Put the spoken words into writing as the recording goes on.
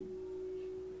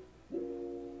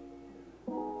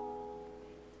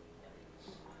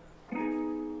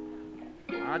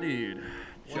Yeah, dude.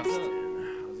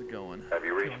 Justin, how's it going? Have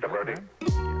you reached the party?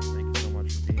 Yeah, thank you so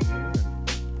much for being here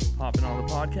and hopping on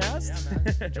the podcast. Yeah,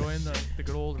 man. Enjoying the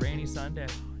good old rainy Sunday. I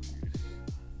could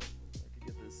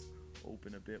get this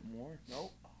open a bit more.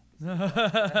 Nope.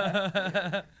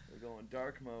 We're going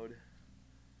dark mode.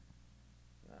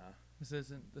 This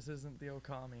isn't the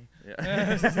Okami. Yeah.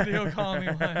 This isn't the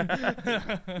Okami one.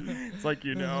 It's like,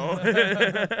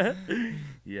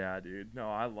 Yeah, dude. No,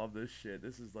 I love this shit.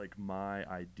 This is like my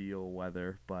ideal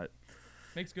weather, but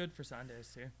Makes good for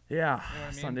Sundays too. yeah, You know what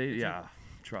I mean? Sunday, It's yeah.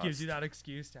 Trust. Gives you that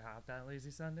excuse to have that lazy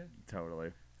Sunday.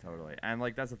 Totally. And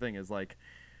like that's the thing is like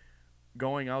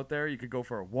going out there, you could go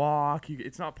for a walk.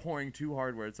 It's not pouring too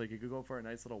hard where it's like you could go for a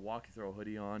nice little walk, you throw a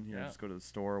hoodie on, you know, just go to the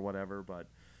store or whatever. But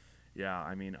yeah,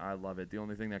 I mean, I love it. The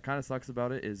only thing that kind of sucks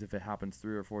about it is if it happens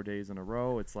 3 or 4 days in a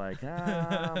row, it's like,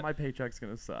 my paycheck's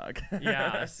gonna suck.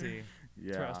 Yeah, I see. Yeah.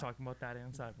 That's what I was talking about, that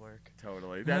inside work.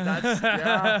 Totally. That's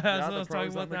yeah. That's what I the was pros talking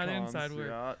and the about, that cons. inside work.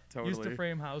 Yeah, totally. Used to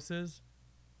frame houses.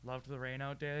 Loved the rain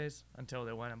out days until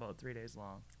they went about 3 days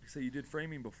long. So you did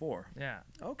framing before. Yeah.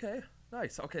 Okay.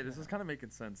 Nice. Okay, this is kind of making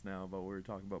sense now about what we were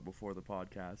talking about before the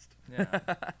podcast. Yeah.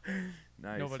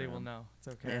 Nice. Nobody man. will know. It's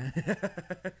okay.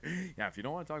 Yeah, if you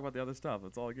don't want to talk about the other stuff,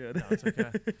 it's all good. No, it's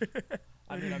okay.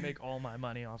 I mean, I make all my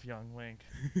money off Younglink.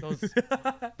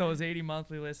 Those 80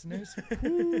 monthly listeners.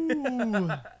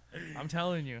 Ooh, I'm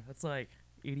telling you, that's like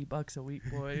 $80 a week,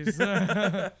 boys.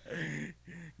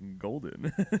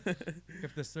 Golden.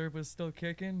 If the serve was still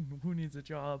kicking, who needs a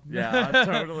job? Yeah,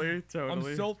 totally.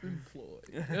 I'm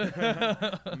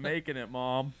self-employed. I'm making it,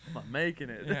 Mom. I'm making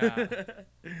it. Yeah.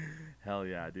 Hell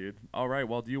yeah, dude. All right,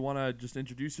 well, do you want to just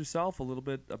introduce yourself, a little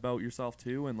bit about yourself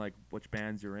too, and like which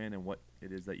bands you're in and what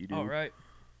it is that you do? All right.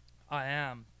 I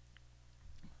am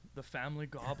the Family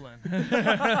Goblin.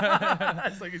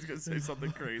 It's like he's going to say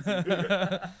something crazy.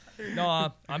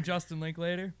 No, I'm Justin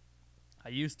Linklater. I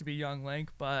used to be Young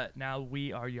Link, but now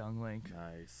we are Young Link.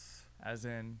 Nice. As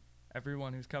in,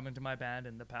 everyone who's come into my band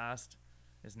in the past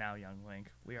is now Young Link.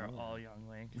 We are all Young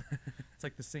Link. It's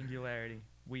like the singularity.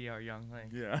 We are Young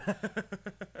Link. Yeah.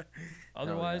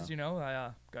 Otherwise,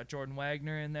 I got Jordan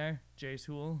Wagner in there, Jace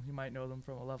Hool. You might know them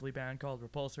from a lovely band called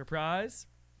Repulsor Prize.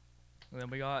 And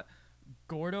then we got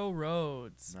Gordo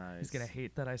Rhodes. Nice. He's gonna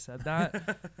hate that I said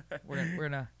that. we're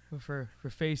gonna for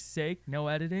face sake, no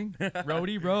editing.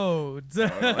 Rhodey Rhodes.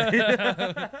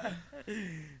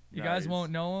 You guys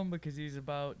won't know him because he's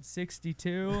about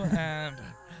 62, and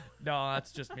no,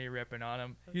 that's just me ripping on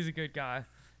him. He's a good guy.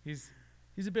 He's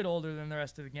a bit older than the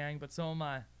rest of the gang, but so am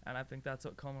I, and I think that's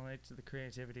what culminates to the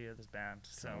creativity of this band.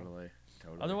 So Totally.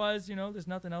 otherwise, there's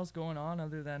nothing else going on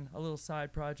other than a little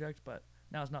side project, but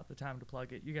now's not the time to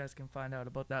plug it. You guys can find out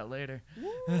about that later.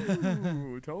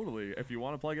 Ooh, totally. If you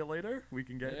want to plug it later, we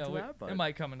can get into that. But it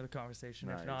might come into the conversation.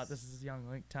 Nice. If not, this is Young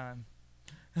Link time.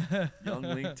 Young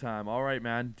Link time. All right,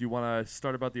 man. Do you want to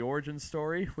start about the origin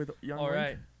story with Young Link? All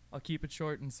right. I'll keep it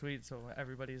short and sweet so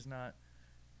everybody's not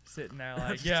sitting there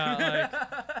like,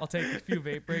 I'll take a few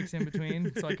vape breaks in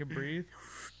between so I can breathe.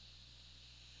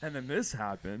 And then this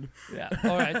happened. Yeah.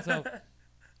 All right. So,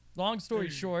 long story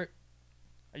short,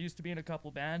 I used to be in a couple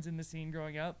bands in the scene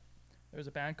growing up. There was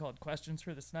a band called Questions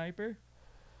for the Sniper.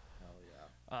 Hell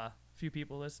yeah. A few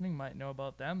people listening might know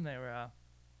about them. They were a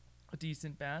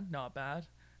decent band, not bad.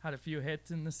 Had a few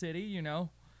hits in the city,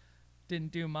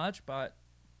 Didn't do much, but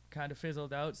kind of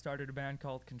fizzled out. Started a band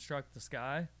called Construct the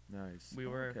Sky. Nice. We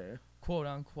were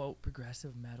quote-unquote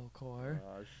progressive metalcore.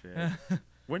 Oh, shit.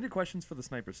 When did Questions for the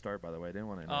Sniper start, by the way? I didn't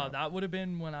want to know. That would have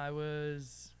been when I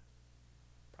was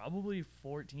probably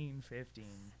 14, 15.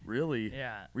 Really?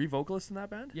 Yeah. Were you vocalist in that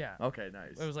band? Yeah. Okay,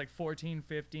 nice. It was like 14,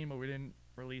 15, but we didn't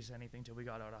release anything till we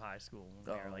got out of high school when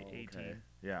we were like 18. Okay.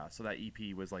 Yeah, so that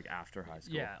EP was like after high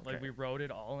school. Yeah, okay. like we wrote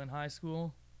it all in high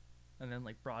school and then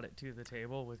like brought it to the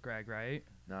table with Greg Wright.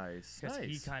 Nice. Because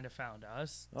he kind of found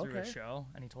us through a Okay. show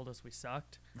and he told us we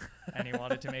sucked and he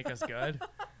wanted to make us good.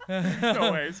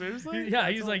 No way, seriously? Yeah,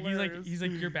 That's he's hilarious.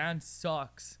 like, your band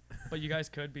sucks, but you guys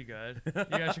could be good. You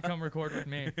guys should come record with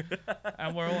me.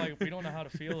 And we're like, we don't know how to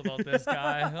feel about this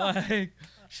guy. Like,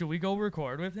 should we go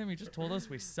record with him? He just told us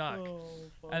we suck.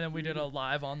 And then we did a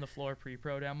live on the floor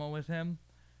pre-pro demo with him,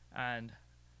 and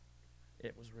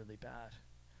it was really bad.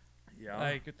 Yeah.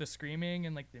 Like the screaming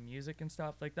and like the music and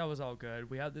stuff, like that was all good.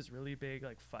 We had this really big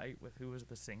like fight with who was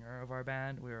the singer of our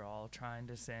band. We were all trying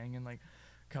to sing and like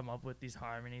come up with these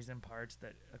harmonies and parts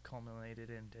that culminated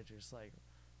into just like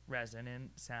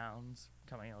resonant sounds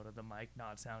coming out of the mic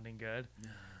not sounding good,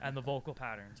 and the vocal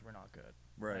patterns were not good.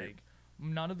 Right. Like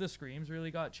none of the screams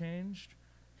really got changed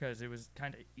because it was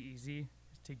kind of easy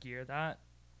to gear that,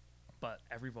 but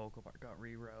every vocal part got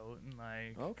rewrote and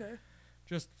like Okay.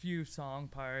 just few song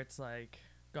parts like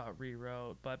got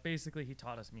rewrote, but basically he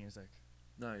taught us music.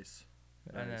 Nice.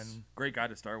 And Nice. then Great guy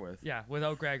to start with. yeah,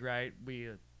 without Greg Wright,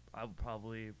 I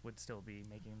probably would still be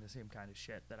making the same kind of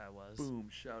shit that I was. Boom!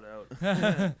 Shout out,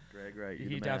 Greg Wright.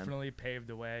 He definitely paved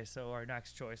the way. So our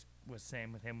next choice was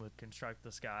same with him with Construct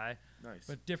the Sky. Nice.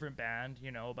 But different band,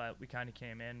 you know. But we kind of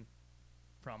came in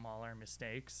from all our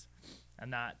mistakes,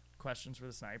 and that Questions for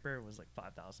the Sniper was like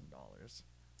 $5,000.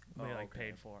 We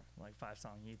paid for like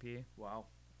 5-song EP. Wow.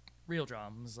 Real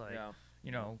drums, like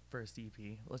you know, first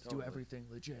EP. Let's do everything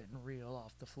legit and real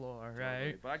off the floor,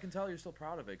 right? But I can tell you're still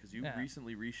proud of it because you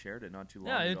recently reshared it not too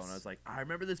long ago, and I was like, I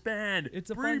remember this band. It's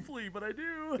a briefly, but I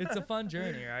do. It's a fun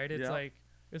journey, right?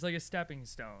 It's like a stepping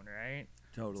stone, right?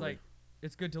 Totally. It's like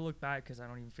it's good to look back because I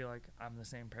don't even feel like I'm the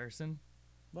same person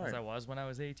as I was when I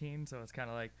was 18. So it's kind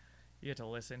of like you get to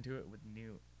listen to it with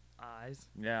new eyes,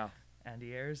 and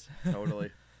ears.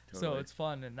 Totally. So it's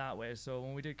fun in that way. So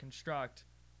when we did Construct,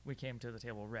 we came to the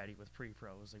table ready with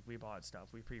pre-pros. Like we bought stuff,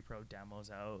 we pre-pro demos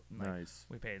out. And Nice.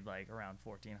 We paid like around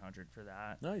 $1,400 for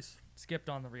that. Nice. Skipped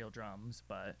on the real drums,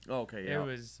 but it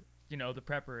was, you know, the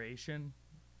preparation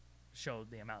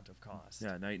showed the amount of cost.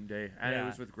 Yeah, night and day. And it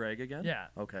was with Greg again? Yeah.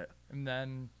 Okay. And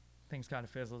then things kind of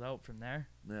fizzled out from there.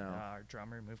 Yeah. Our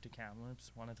drummer moved to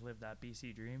Kamloops, wanted to live that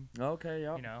BC dream. Okay,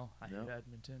 yeah. You know, I hate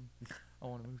Edmonton. I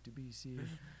want to move to BC.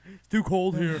 It's too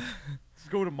cold here. Let's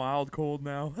go to mild cold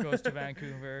now. Goes to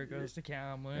Vancouver, goes to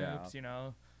Kamloops, you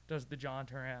know, does the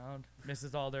jaunt around,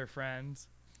 misses all their friends.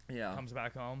 Yeah. Comes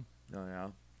back home. Oh, yeah.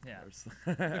 Yeah.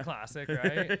 The classic,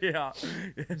 right? Yeah.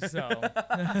 So,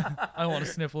 I don't want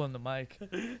to sniffle in the mic.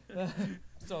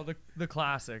 So, the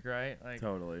classic, right? Like,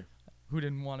 totally. Who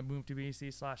didn't want to move to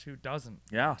BC / who doesn't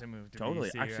want to move to totally.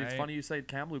 BC, Actually, right? it's funny you say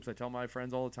Kamloops. I tell my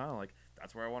friends all the time, like,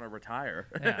 that's where I want to retire.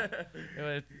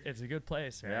 Yeah. It's a good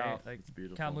place, right? Yeah, like, it's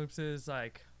beautiful. Kamloops is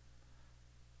like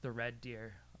the Red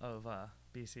Deer of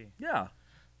BC. Yeah.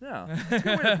 Yeah. That's a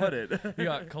good way to put it. You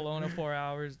got Kelowna 4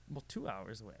 hours, 2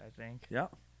 hours away, I think. Yeah.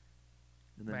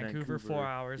 And then Vancouver 4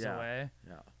 hours away.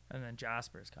 Yeah. And then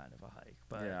Jasper's kind of a hike.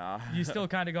 But you still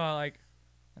kind of got like,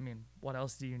 I mean, what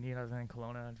else do you need other than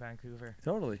Kelowna and Vancouver?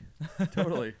 Totally.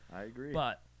 Totally. I agree.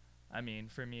 But, I mean,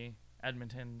 for me,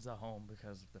 Edmonton's a home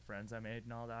because of the friends I made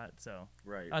and all that. So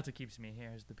that's what keeps me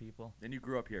here is the people. And you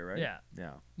grew up here, right? Yeah.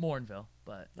 Yeah. Morinville,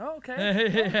 but. Oh, okay.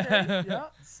 Okay. Yeah.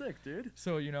 Sick, dude.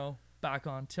 So, you know, back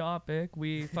on topic,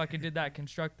 we fucking did that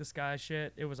Construct the Sky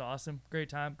shit. It was awesome. Great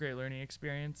time. Great learning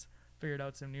experience. Figured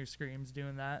out some new screams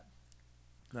doing that.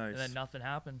 Nice. And then nothing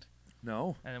happened.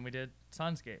 No. And then we did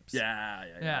Sunscapes.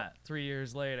 Yeah. 3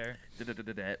 years later. You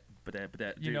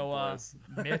know,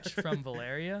 Mitch from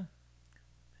Valeria.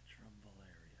 Mitch from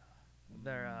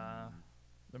Valeria.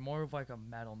 They're more of like a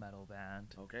metal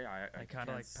band. Okay, I kind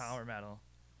of like power metal.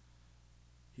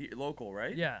 Local,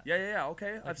 right? Yeah. Yeah.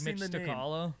 Okay, like I've seen Mitch the name.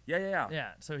 Sticalo. Yeah.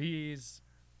 Yeah. So he's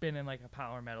been in like a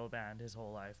power metal band his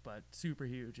whole life, but super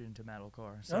huge into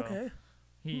metalcore. So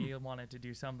he wanted to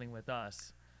do something with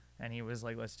us. And he was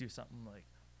like, let's do something like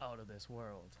out of this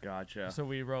world. Gotcha. So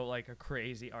we wrote like a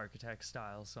crazy Architects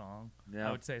style song. Yeah.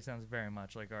 I would say it sounds very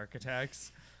much like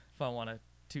Architects. If I want to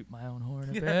toot my own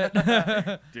horn a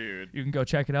bit. Dude. You can go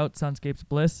check it out. Sunscapes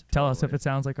Bliss. Tell us if it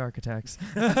sounds like Architects.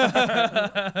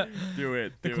 Do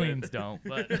it. The cleans don't,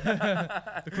 but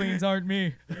the cleans aren't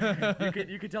me.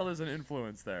 You can tell there's an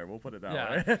influence there. We'll put it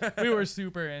that way. We were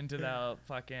super into that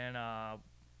fucking...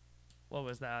 what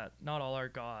was that? Not All Our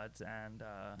Gods and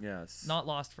Not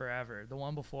Lost Forever. The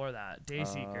one before that,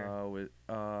 Dayseeker.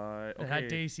 It had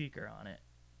Dayseeker on it.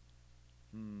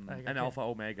 Like and Alpha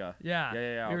Omega.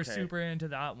 Yeah. We were super into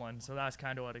that one, so that's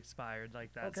kind of what inspired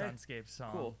like that Sunscape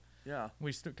song. Cool. Yeah.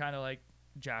 We kind of like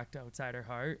jacked Outside Our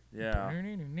Heart. Yeah.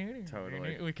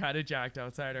 Totally. We kind of jacked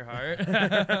Outside Our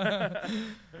Heart.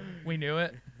 We knew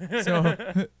it. So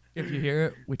if you hear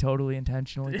it, we totally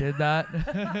intentionally did that.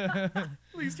 At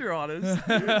least you're honest.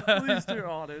 At least you're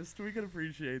honest. We can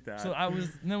appreciate that. So and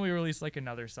then we released like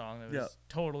another song that was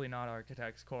totally not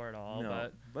Architects core at all,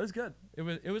 but it's good.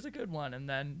 It was a good one, and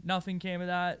then nothing came of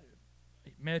that.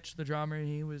 Mitch, the drummer,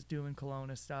 he was doing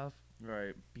Kelowna stuff.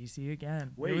 Right. BC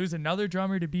again. Wait. We lose another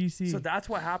drummer to BC. So that's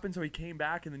what happened. So he came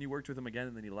back, and then you worked with him again,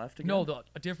 and then he left again? No,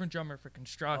 a different drummer for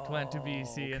Construct went to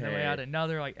BC, and then we had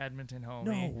another like Edmonton homie.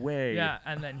 No way. Yeah,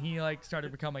 and then he like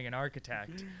started becoming an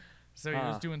architect. So he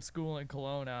was doing school in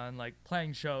Kelowna, and like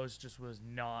playing shows just was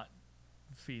not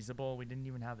feasible. We didn't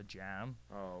even have a jam.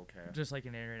 Oh, okay. Just like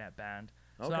an internet band.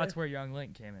 So that's where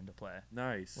Younglink came into play.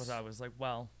 Nice. I was like,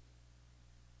 well,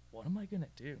 what am I gonna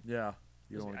do? Yeah.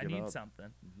 You don't want to give I need up. something.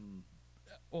 Mm-hmm.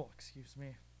 Oh, excuse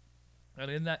me. And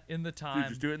in the time, Dude,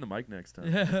 just do it in the mic next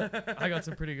time. yeah, I got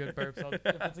some pretty good burps. If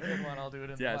it's a good one, I'll do it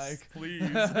in the Yes, mic.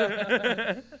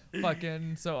 please.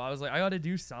 Fucking. So I was like, I got to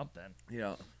do something.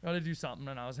 Yeah. Got to do something.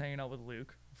 And I was hanging out with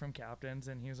Luke from Captains,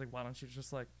 and he was like, "Why don't you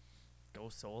just like go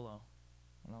solo?"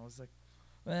 And I was like,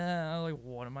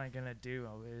 what am I gonna do?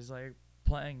 I was like,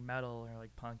 playing metal or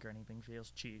like punk or anything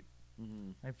feels cheap.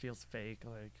 Mm-hmm. It feels fake,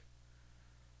 like.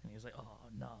 And he was like, "Oh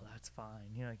no, that's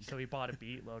fine." You know, so he bought a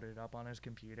beat, loaded it up on his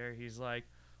computer. He's like,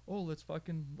 "Oh, let's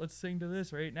sing to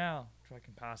this right now."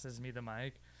 Fucking passes me the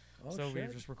mic. Oh, so shit.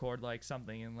 we just record like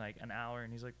something in like an hour,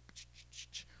 and he's like,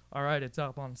 "All right, it's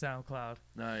up on SoundCloud."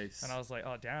 Nice. And I was like,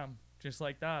 "Oh damn, just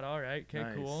like that. All right, okay,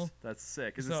 Nice. cool." That's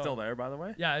sick. Is So- it still there, by the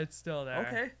way? Yeah, it's still there.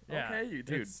 Okay. Yeah, Okay, you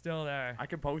dude. it's still there. I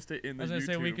can post it in the I was gonna YouTube.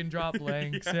 say we can drop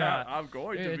links. yeah. I'm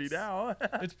going to be It's- now.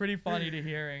 It's pretty funny to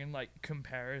hear in like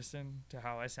comparison to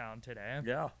how I sound today.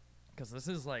 Yeah. Because this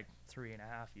is like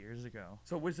 3.5 years ago.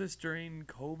 So was this during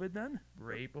COVID then?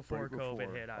 Right before Right COVID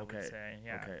before. hit, I Okay. would say.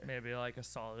 Yeah. Okay. Maybe like a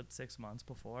solid 6 months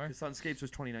before. Because Sunscapes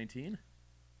was 2019?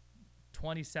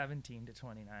 2017 to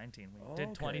 2019. We Oh, did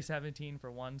okay. 2017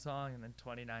 for one song and then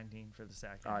 2019 for the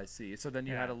second. I see. So then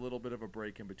you Yeah. had a little bit of a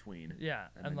break in between. Yeah.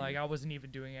 And And then like you- I wasn't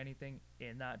even doing anything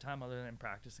in that time other than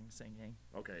practicing singing.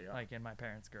 Okay, yeah. Like in my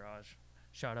parents' garage.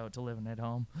 Shout out to living at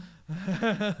home.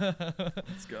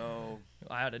 Let's go.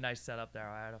 I had a nice setup there.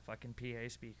 I had a fucking PA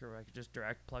speaker where I could just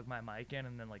direct plug my mic in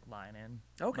and then like line in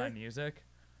Okay. my music.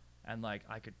 And like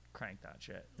I could crank that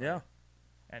shit. Yeah.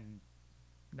 And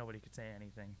nobody could say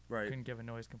anything. Right. Couldn't give a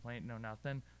noise complaint, no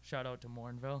nothing. Shout out to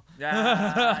Mornville.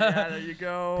 Yeah, there you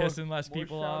go. Pissing less More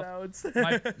people off.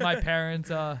 shout-outs. My parents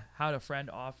had a friend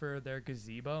offer their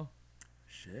gazebo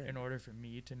Shit. in order for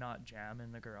me to not jam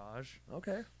in the garage,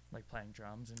 Okay. like playing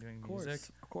drums and doing Of course. music.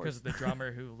 Of course. Because the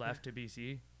drummer who left to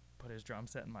BC put his drum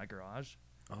set in my garage.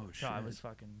 Oh, So shit. I was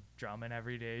fucking drumming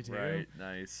every day too. Right.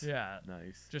 Nice. Yeah.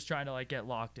 Nice. Just trying to like get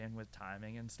locked in with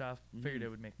timing and stuff. Figured Mhm. it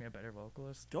would make me a better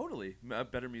vocalist. Totally. A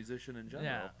better musician in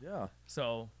general. Yeah.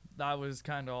 So that was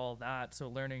kind of all that. So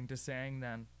learning to sing,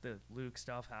 then the Luke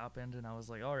stuff happened, and I was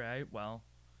like, all right, well,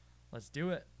 let's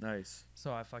do it. Nice.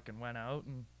 So I fucking went out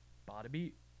and bought a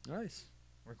beat, Nice.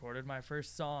 recorded my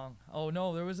first song. Oh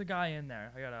no, there was a guy in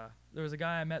there. There was a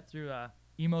guy I met through a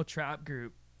emo trap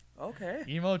group. Okay.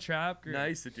 Emo trap group.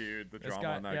 Nice, dude. The This drama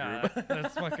guy, in that yeah, group.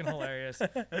 that's fucking hilarious.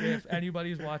 If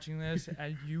anybody's watching this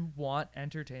and you want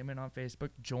entertainment on Facebook,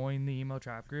 join the emo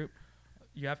trap group.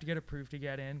 You have to get approved to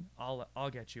get in. I'll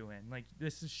get you in. Like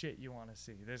this is shit you want to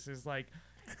see. This is like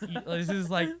this is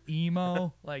like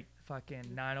emo, like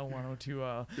fucking 90102.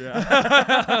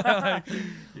 Yeah.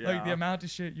 Like the amount of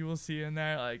shit you will see in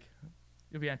there, like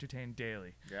you'll be entertained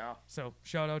daily. Yeah. So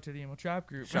shout out to the emo trap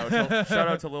group. Shout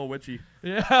out to Lil Witchy.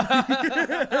 Yeah.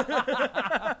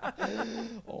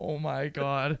 Oh my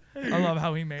god. I love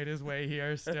how he made his way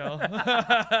here still. Had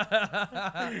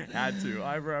to.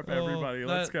 I rep everybody.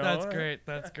 Let's go. That's great.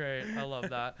 That's great. I love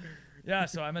that. Yeah,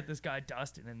 so I met this guy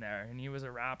Dustin in there, and he was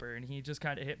a rapper, and he just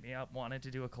kind of hit me up, wanted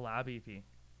to do a collab EP.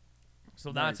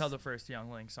 So that's how Nice. the first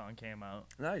Younglink song came out.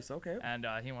 Nice. Okay. And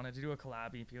he wanted to do a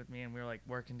collab EP with me, and we were like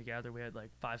working together. We had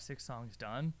like 5-6 songs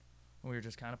done, and we were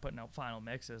just kind of putting out final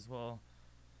mixes. Well,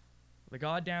 the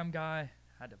goddamn guy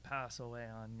had to pass away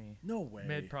on me No way.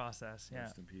 mid-process. Yeah,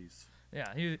 Rest in peace.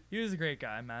 yeah. He was a great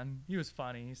guy, man. He was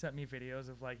funny. He sent me videos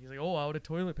of like he's like, oh, out of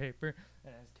toilet paper,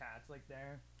 and his cat's like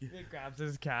there. He grabs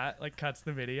his cat, like cuts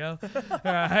the video,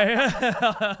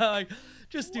 right? Like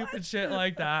just stupid shit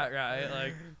like that, right?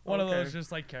 Like one of those Okay.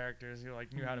 just like characters who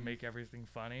like knew how to make everything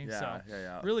funny. Yeah. So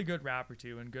Yeah. really good rapper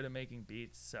too, and good at making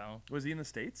beats. So Was he in the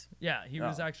States? yeah, he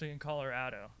was Oh. actually in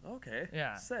Colorado, Okay.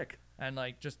 Yeah. Sick. and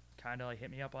like just kind of like hit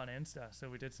me up on Insta. So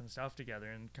we did some stuff together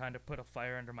and kind of put a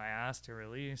fire under my ass to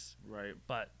release. Right.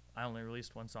 But I only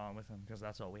released one song with him because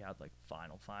that's all we had, like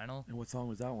final. And what song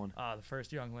was that one? The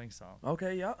first Younglink song.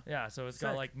 Okay. Yeah. Yeah, so it's Sick.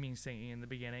 got like me singing in the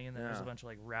beginning, and then there's a Yeah. bunch of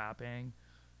like rapping,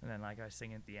 and then like I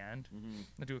sing at the end. Mm-hmm.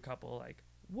 I do a couple like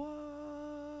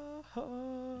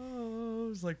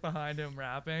whoas like behind him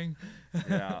rapping.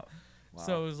 Yeah. Wow.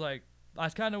 So it was like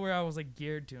that's kind of where I was like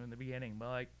geared to in the beginning, but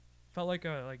like felt like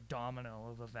a like domino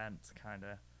of events kind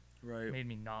of Right. made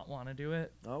me not want to do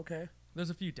it. Okay. There's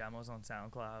a few demos on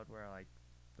SoundCloud where like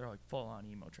they're like full on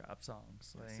emo trap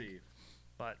songs, I like, see.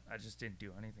 but I just didn't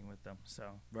do anything with them. So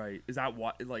Right. Is that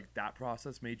what like that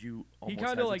process made you almost he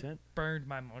kind of like hesitant? burned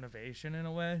my motivation in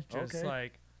a way, just Okay.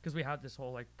 like because we had this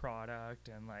whole like product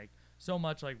and like so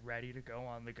much like ready to go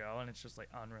on the go, and it's just like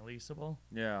unreleasable.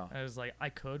 Yeah. I was like, I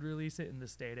could release it in the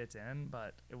state it's in,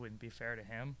 but it wouldn't be fair to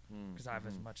him Mm, because I have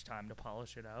as mhm. much time to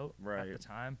polish it out at Right. the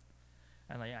time.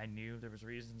 And like I knew there was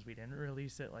reasons we didn't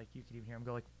release it. Like you could even hear him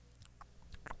go like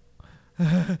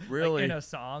Really? Like in a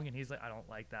song, and he's like, I don't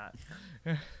like that.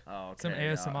 Oh, okay. Some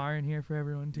ASMR in here for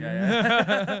everyone too.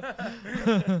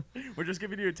 Yeah. We're just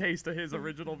giving you a taste of his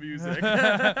original music.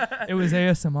 It was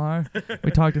ASMR.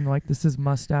 We talked in like, this is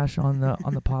mustache on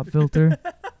the pop filter.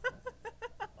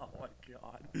 Oh my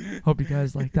god. Hope you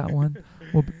guys like that one.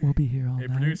 We'll be here all Hey,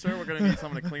 night. producer, we're gonna need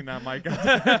someone to clean that mic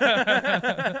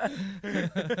up.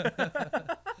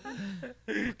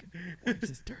 Wipes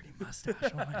his dirty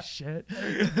mustache on my shit.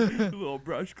 A little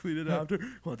brush, clean it after.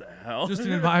 What the hell? Just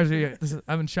an advisory.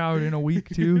 I haven't showered in a week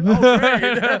too. Oh,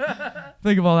 great.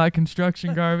 Think of all that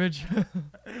construction garbage.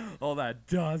 All that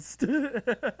dust.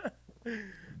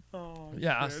 Oh,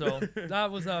 Yeah, shit. so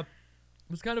that was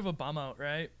kind of a bum out,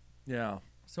 right? Yeah.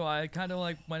 So I kind of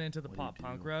like went into the What do you pop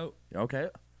punk do? route, Okay.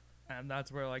 and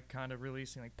that's where like kind of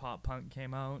releasing like pop punk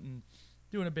came out and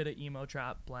doing a bit of emo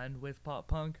trap blend with pop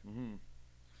punk. Mm-hmm.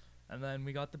 And then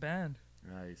we got the band,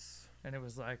 Nice. and it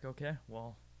was like, okay,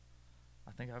 well,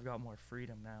 I think I've got more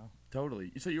freedom now.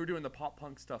 Totally. So you were doing the pop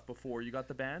punk stuff before you got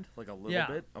the band, like a little Yeah.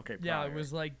 bit. Okay. Yeah, it prior.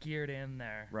 was like geared in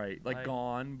there. right, like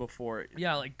Gone before.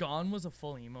 Yeah, like Gone was a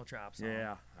full emo trap song.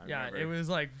 Yeah. I Yeah, remember. it was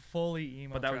like fully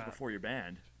emo But that trap. was before your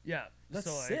band. Yeah. That's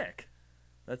so, like, sick.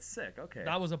 That's sick. Okay.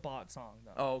 That was a bought song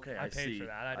though. Oh, okay. I I paid see. for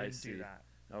that. I didn't see. do that.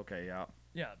 Okay. Yeah.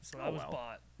 Yeah, so Oh, that was well.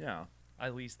 bought. Yeah. I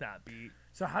leased that beat.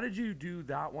 So how did you do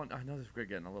that one? I know this we're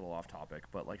getting a little off topic,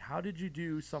 but like, how did you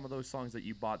do some of those songs that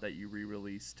you bought that you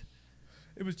re-released?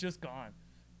 It was just Gone.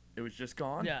 It was just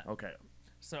Gone. Yeah. Okay.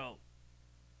 So,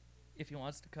 if he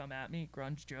wants to come at me,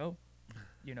 Grunge Joe,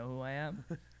 you know who I am.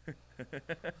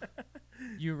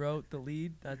 You wrote the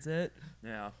lead. That's it.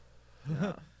 Yeah.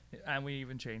 Yeah. And we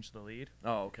even changed the lead.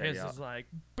 Oh, okay. His Yeah. is like,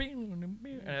 and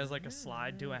it has like a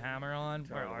slide to a hammer on,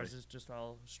 where Totally. ours is just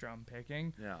all strum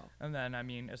picking. Yeah. And then, I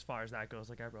mean, as far as that goes,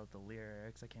 like I wrote the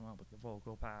lyrics, I came up with the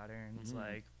vocal patterns, Mhm.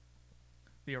 like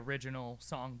the original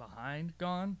song behind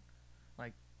Gone,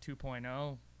 like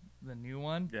 2.0, the new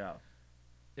one, Yeah.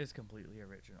 is completely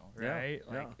original, Yeah, right?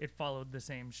 Like yeah. it followed the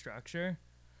same structure,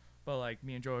 but like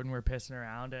me and Jordan were pissing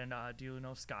around, and do you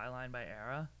know Skyline by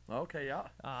Era? Okay.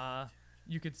 Yeah.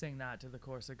 You could sing that to the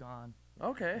chorus of Gone.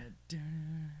 Okay.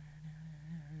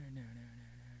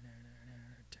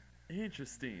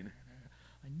 Interesting.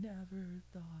 I never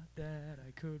thought that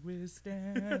I could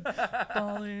withstand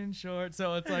falling short.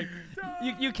 So it's like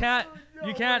you can't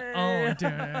own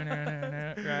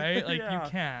right? Like Yeah. you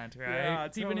can't, right? Yeah,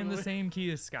 it's even in the totally. same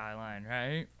key as Skyline,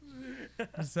 right?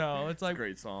 So it's like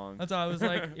Great song. that's why I was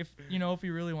like, if he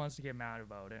really wants to get mad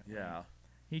about it, Yeah.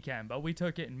 he can. But we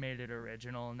took it and made it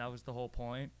original, and that was the whole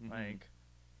point. Mhm. Like,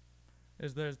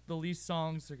 there's the least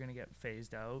songs are gonna get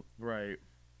phased out. Right.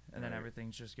 And then Right.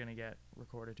 everything's just going to get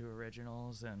recorded to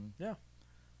originals. And Yeah.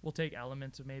 we'll take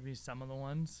elements of maybe some of the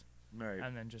ones Right.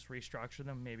 and then just restructure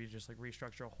them. Maybe just like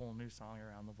restructure a whole new song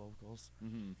around the vocals.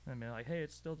 Mm-hmm. And be like, hey,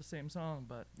 it's still the same song,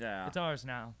 but Yeah. it's ours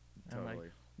now. And Totally.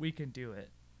 like, we can do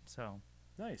it. So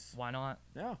Nice. why not?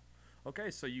 Yeah. Okay,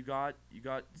 so you got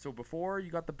so before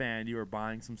you got the band, you were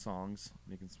buying some songs,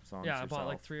 making some songs. Yeah, I yourself. bought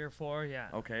like 3 or 4.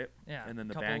 Yeah. Okay. Yeah. And then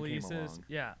the couple band came leases. along.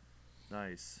 Yeah.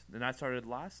 Nice. And that started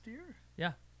last year?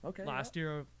 Yeah. Okay. Last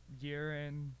year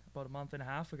and about a month and a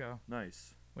half ago,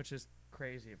 Nice. which is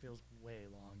crazy. It feels way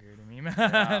longer to me,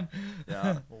 man.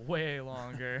 Yeah. Way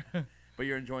longer. But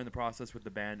you're enjoying the process with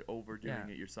the band over doing Yeah.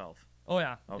 it yourself. Oh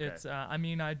yeah, Okay. it's. I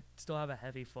mean, I still have a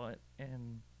heavy foot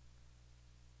in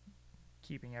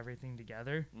keeping everything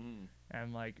together Mm.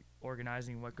 and like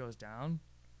organizing what goes down,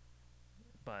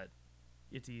 but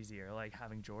it's easier. Like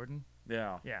having Jordan,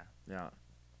 Yeah. yeah, Yeah.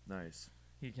 Nice.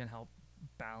 he can help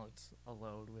balance a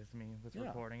load with me with Yeah.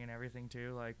 recording and everything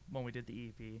too. Like when we did the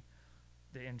EP,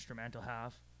 the instrumental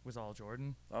half was all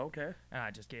Jordan, Okay. and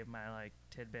I just gave my like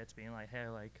tidbits, being like, hey,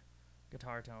 like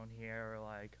guitar tone here or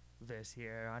like this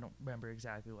here. I don't remember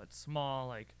exactly what. Small,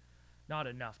 like not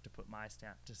enough to put my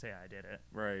stamp to say I did it.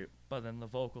 Right. But then the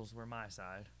vocals were my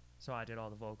side, so I did all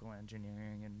the vocal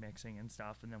engineering and mixing and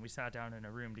stuff, and then we sat down in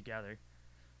a room together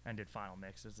and did final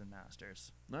mixes and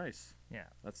masters. Nice. Yeah,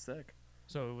 That's sick.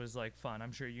 so it was like fun.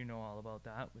 I'm sure you know all about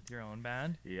that with your own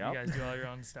band. Yep. You guys do all your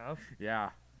own stuff.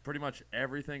 Yeah. Pretty much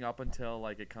everything up until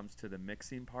like it comes to the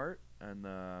mixing part and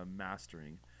the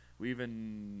mastering. We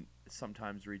even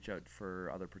sometimes reach out for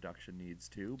other production needs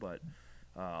too, but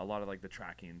a lot of like the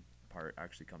tracking part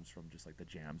actually comes from just like the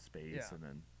jam space, Yeah. and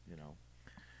then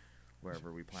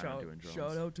wherever we plan on doing drums.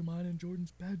 Shout out to mine and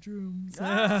Jordan's bedrooms.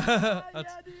 Ah,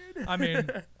 That's- yeah, dude. I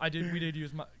mean, we did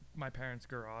use my parents'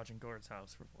 garage and Gord's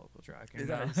house for vocal tracking.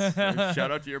 Nice.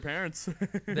 Shout out to your parents.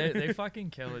 they fucking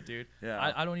kill it, dude.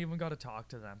 Yeah. I don't even got to talk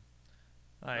to them.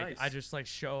 Like Nice. I just like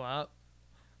show up,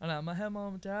 And I'm like, hey,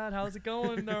 mom and dad, how's it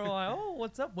going? They're like, oh,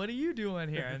 what's up? What are you doing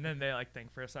here? And then they like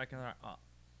think for a second. They're like, oh,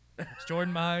 it's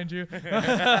Jordan behind you.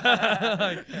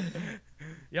 Like,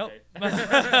 yep.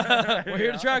 We're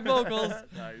here to track vocals.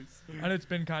 Nice. And it's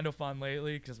been kind of fun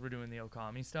lately because we're doing the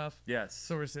Okami stuff. Yes.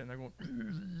 So we're sitting there going,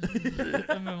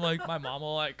 and then like my mom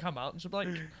will like come out and she'll be like,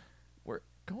 we're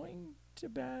going to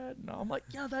bed. And I'm like,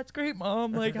 yeah, that's great,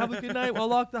 mom. Like, have a good night. We'll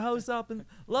lock the house up and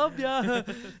love ya.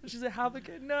 She's like, have a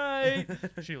good night.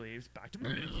 She leaves back to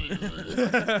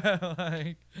bed.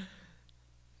 Like,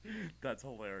 that's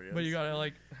hilarious. but you gotta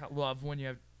like love when you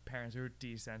have parents who are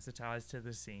desensitized to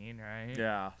the scene, right?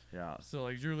 Yeah, yeah. So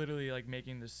like you're literally like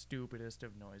making the stupidest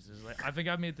of noises. Like I think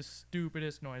I've made the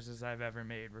stupidest noises I've ever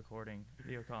made recording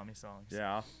the Okami songs.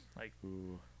 Yeah. Like,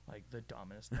 ooh, like the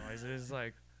dumbest noises.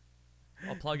 Like,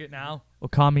 I'll plug it now.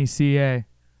 Okami CA.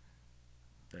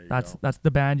 That's the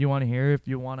band you want to hear if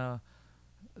you want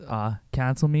to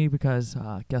cancel me, because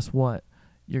guess what?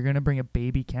 You're gonna bring a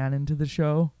baby cannon to the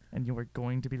show, and you are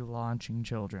going to be launching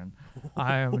children.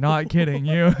 I am not kidding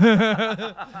you.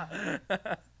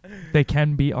 They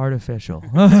can be artificial.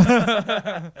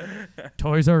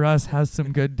 Toys R Us has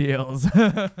some good deals.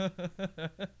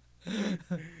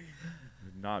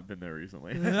 Not been there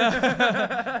recently.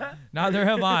 Neither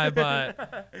have I,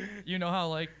 but you know how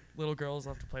like little girls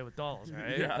love to play with dolls,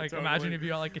 right? Yeah, like totally. imagine if you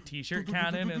got like a t-shirt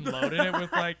cannon and loaded it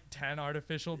with like 10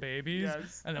 artificial babies,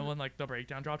 Yes. and then when like the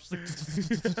breakdown drops,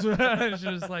 it's like it's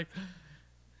just like,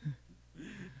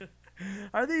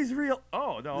 are these real?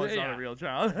 Oh no, it's not Yeah. a real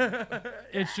child.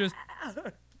 it's just,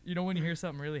 you know, when you hear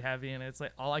something really heavy and it's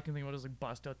like all I can think about is like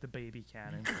bust out the baby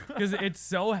cannon, because it's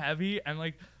so heavy. And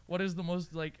like what is the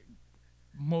most like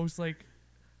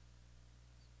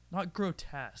not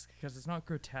grotesque, because it's not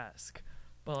grotesque,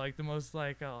 but like the most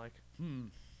like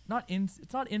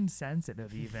it's not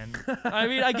insensitive even. I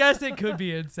mean, I guess it could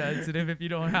be insensitive if you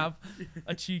don't have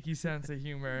a cheeky sense of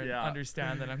humor and Yeah.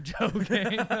 understand that I'm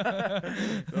joking.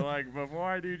 So like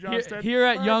before I do Justin, Here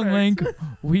at Younglink,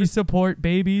 we support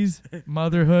babies,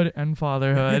 motherhood, and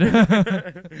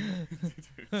fatherhood.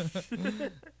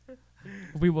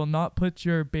 We will not put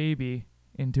your baby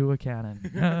into a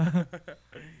cannon.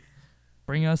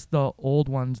 Bring us the old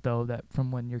ones, though, that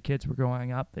from when your kids were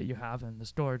growing up that you have in the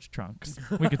storage trunks.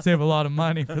 We could save a lot of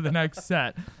money for the next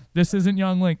set. This isn't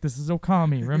Younglink. This is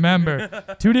Okami. Remember,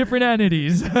 2 different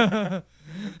entities. That's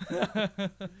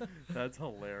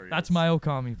hilarious. That's my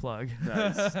Okami plug.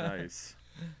 Nice, nice.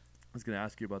 I was gonna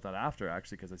ask you about that after,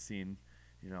 actually, because I've seen,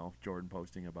 Jordan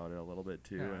posting about it a little bit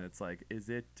too, Yeah. and it's like, is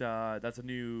it? That's a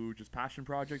new just passion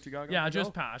project you got going? Yeah, on, just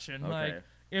Joe? passion. Okay. Like,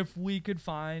 if we could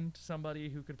find somebody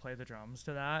who could play the drums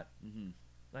to that,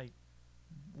 like,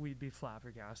 we'd be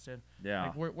flabbergasted.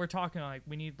 Yeah. Like, we're talking like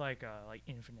we need like a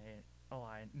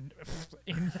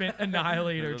infant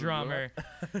annihilator drummer.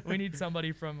 We need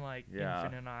somebody from like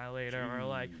Infant Annihilator, or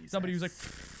like somebody who's like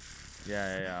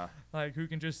yeah. like who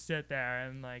can just sit there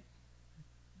and like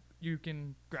you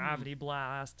can gravity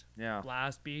blast,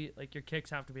 blast beat. Like your kicks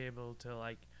have to be able to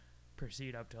like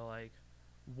proceed up to like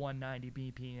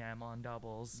 190 BPM on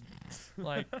doubles,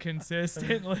 like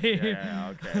consistently.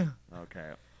 Yeah.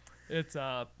 Okay. It's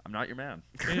I'm not your man.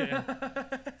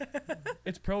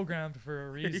 It's programmed for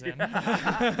a reason.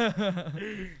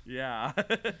 Yeah.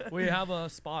 We have a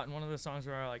spot in one of the songs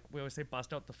where like we always say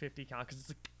bust out the 50 cal, because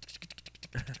it's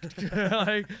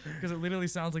like because it literally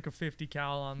sounds like a 50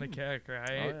 cal on the kick,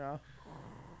 right? Oh yeah.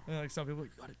 And like some people,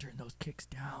 you gotta turn those kicks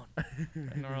down,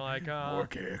 and we're like, more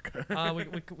kick.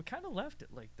 we kind of left it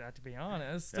like that, to be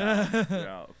honest.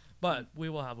 Yeah. But we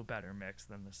will have a better mix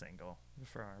than the single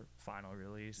for our final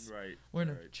release. Right. We're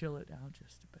gonna chill it down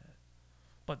just a bit,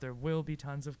 but there will be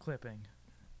tons of clipping.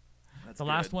 That's the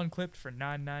last one clipped for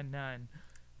 $9.99.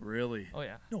 Really? Oh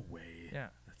yeah. No way. Yeah.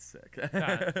 That's sick.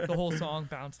 The whole song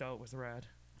bounced out with red.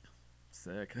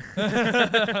 Sick.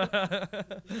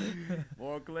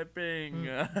 More clipping.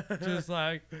 Just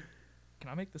like, can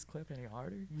I make this clip any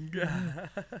harder?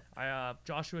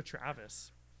 Joshua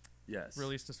Travis Yes.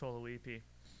 released a solo EP. Nice.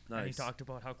 And he talked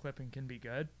about how clipping can be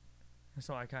good.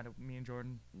 So me and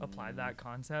Jordan applied that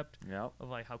concept of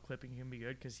like how clipping can be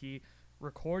good, because he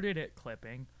recorded it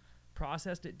clipping,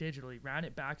 processed it digitally, ran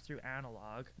it back through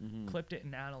analog, clipped it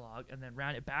in analog, and then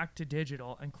ran it back to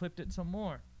digital and clipped it some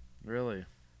more. Really?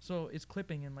 So it's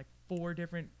clipping in like 4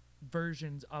 different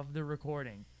versions of the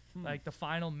recording. Like the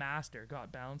final master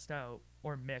got bounced out,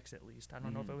 or mix at least. I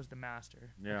don't know if it was the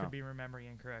master. I could be remembering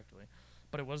incorrectly.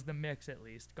 But it was the mix at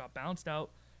least. Got bounced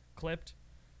out, clipped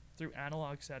through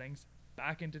analog settings,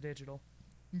 back into digital,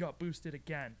 got boosted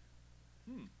again,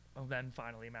 and then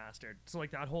finally mastered. So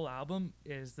like that whole album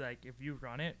is like, if you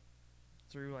run it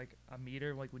through like a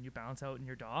meter, like when you bounce out in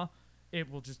your DAW, it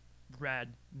will just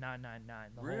red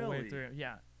 999 the whole way through.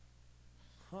 Yeah.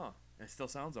 Huh. It still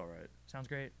sounds all right. Sounds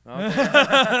great.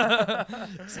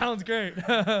 Okay. Sounds great.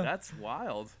 That's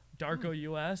wild. Darko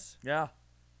US. Yeah.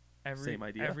 Same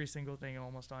idea. Every single thing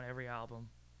almost on every album.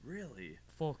 Really?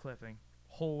 Full clipping.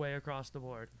 Whole way across the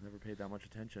board. Never paid that much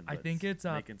attention. I think it's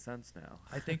making sense now.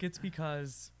 I think it's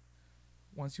because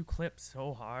once you clip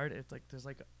so hard, it's like there's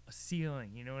like a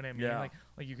ceiling, you know what I mean? Yeah. Like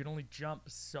you can only jump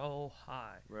so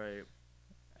high. Right.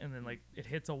 And then like it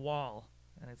hits a wall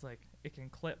and it's like it can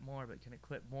clip more, but can it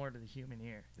clip more to the human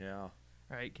ear? Yeah.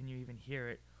 Right? Can you even hear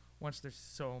it once there's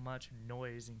so much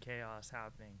noise and chaos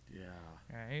happening? Yeah.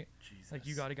 Right? Jesus. Like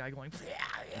you got a guy going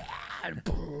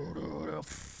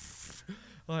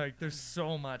like there's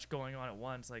so much going on at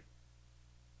once. Like,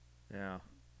 yeah.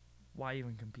 Why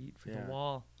even compete for the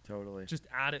wall? Totally. Just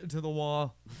add it to the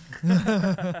wall.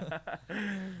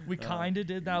 We kind of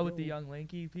did that with the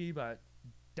Younglink EP, but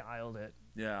dialed it.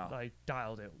 Yeah. Like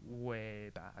dialed it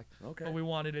way back. Okay. But we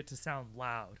wanted it to sound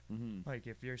loud. Mm-hmm. Like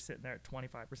if you're sitting there at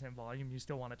 25% volume, you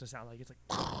still want it to sound like it's like.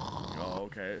 Oh,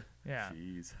 okay. Yeah.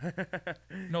 Jeez.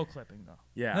 No clipping though.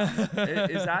 Yeah.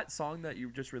 Is that song that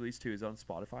you just released too? Is it on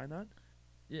Spotify and that?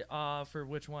 Yeah, for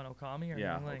which one, Okami or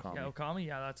Younglink? Okami. Yeah, Okami.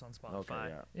 Yeah, that's on Spotify.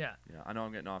 Okay, yeah. I know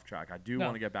I'm getting off track. I do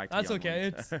want to get back to. That's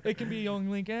Younglink. okay. It can be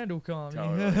Younglink and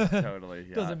Okami. Totally.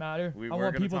 Yeah. Doesn't matter.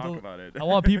 We're gonna talk about it. I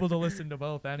want people to listen to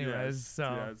both, anyways. Yes,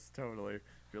 so yes, totally. If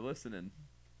you're listening.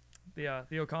 The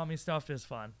Okami stuff is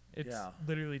fun. It's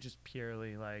literally just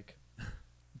purely like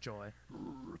joy.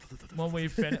 When we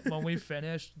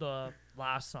finished the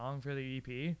last song for the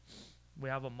EP, we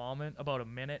have a moment about a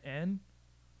minute in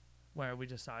where we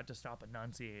decide to stop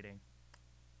enunciating.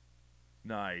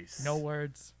 Nice. No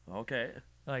words. Okay.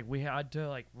 Like we had to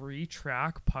like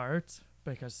retrack parts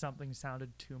because something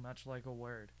sounded too much like a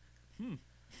word.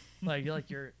 like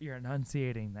you're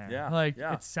enunciating there. Yeah. Like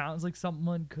it sounds like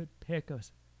someone could pick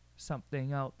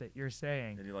something out that you're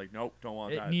saying. And you're like, nope, don't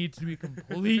want that. It needs to be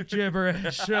complete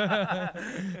gibberish.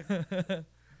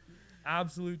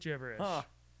 Absolute gibberish. Huh.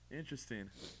 Interesting.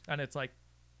 And it's like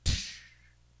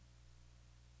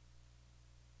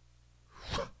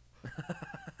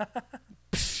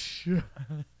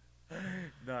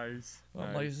Nice.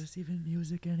 I'm like, is this even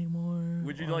music anymore?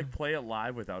 Would you like play it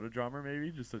live without a drummer maybe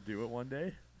just to do it one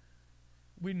day?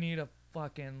 We need a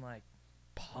fucking like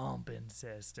pumping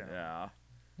system. Yeah.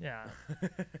 Yeah.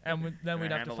 And then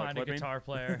we'd have to find a guitar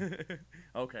player.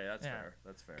 Okay, that's fair.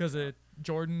 That's fair. Because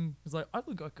Jordan is like, I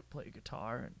think I could play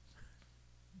guitar and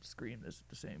scream this at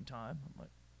the same time. I'm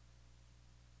like,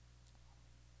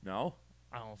 no?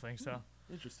 I don't think so.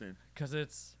 Interesting.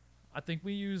 Because I think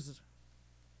we used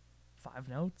 5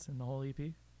 notes in the whole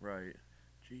EP. Right.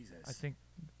 Jesus. I think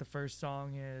the first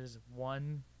song is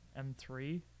 1 and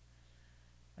 3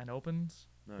 and opens.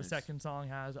 Nice. The second song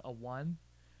has a 1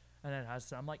 and then it has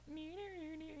some like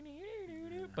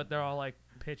but they're all like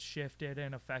pitch shifted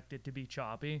and affected to be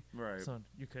choppy. Right. So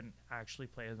you couldn't actually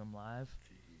play them live.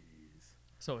 Jeez.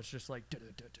 So it's just like the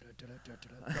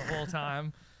whole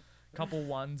time. Couple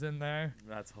 1s in there.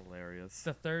 That's hilarious.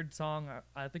 The third song,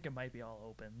 I think it might be all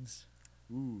opens.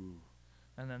 Ooh.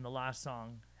 And then the last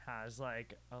song has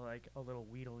like a little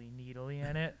wheedly needly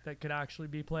in it that could actually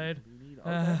be played.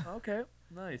 Okay.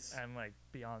 Nice. And like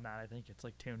beyond that, I think it's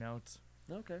like 2 notes.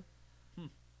 Okay.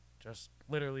 Just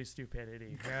literally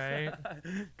stupidity, right?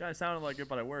 Kind of sounded like it,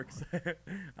 but it works.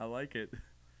 I like it.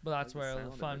 But that's where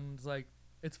the fun's like,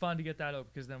 it's fun to get that out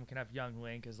because then we can have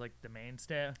Younglink as like the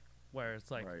mainstay, where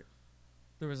it's like,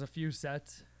 there was a few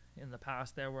sets in the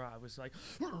past there where I was like,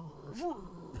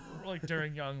 like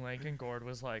during Younglink, and Gord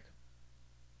was like,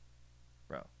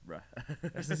 bro,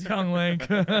 this is Younglink.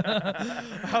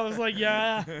 I was like,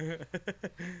 yeah,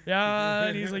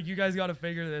 and he's like, you guys got to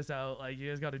figure this out. Like, you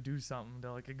guys got to do something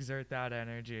to like exert that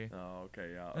energy. Oh,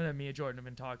 okay, yeah. And then me and Jordan have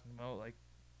been talking about like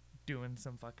doing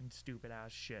some fucking stupid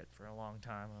ass shit for a long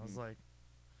time. I was like,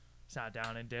 sat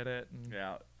down and did it. And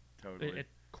yeah, totally. It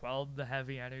quelled the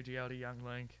heavy energy out of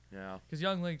Younglink. Yeah. Because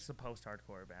Younglink's a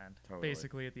post-hardcore band. Totally.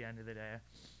 Basically, at the end of the day.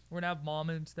 We're going to have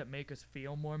moments that make us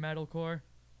feel more metalcore.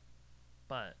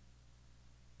 But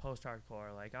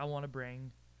post-hardcore, like, I want to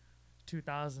bring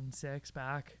 2006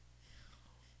 back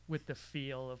with the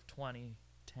feel of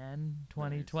 2010,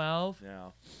 2012. Nice.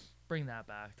 Yeah. Bring that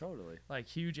back. Totally. Like,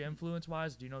 huge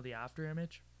influence-wise, do you know the Apureevil?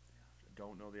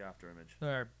 Don't know the Apureevil.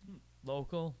 They're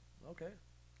local. Okay.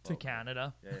 To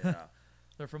Canada. Yeah.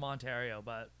 They're from Ontario,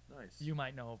 but nice. You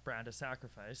might know of Brand of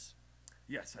Sacrifice.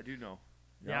 Yes, I do know.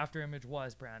 The Afterimage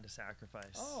was Brand of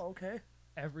Sacrifice. Oh, okay.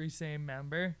 Every same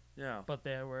member. Yeah. But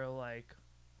they were like,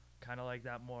 kind of like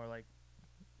that more like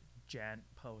gent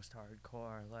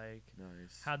post-hardcore. Like,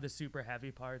 nice. had the super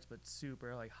heavy parts, but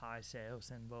super like high sales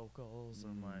and vocals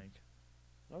and like.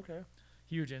 Okay.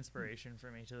 Huge inspiration for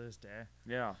me to this day.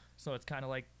 Yeah. So it's kind of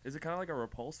like. Is it kind of like a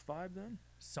Repulse vibe then?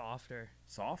 Softer.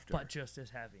 Softer. But just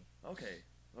as heavy. Okay.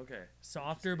 Okay.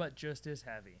 Softer, but just as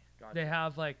heavy. Gotcha. They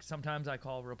have like, sometimes I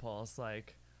call Repulse,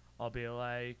 like, I'll be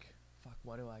like, fuck,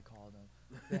 what do I call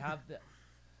them? They have the.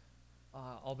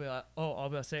 I'll be like,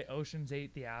 say Ocean's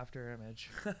 8 the after image.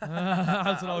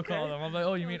 That's what I'll call them. I'm like,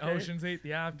 oh, you mean Ocean's 8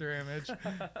 the after image?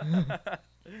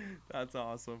 That's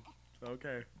awesome.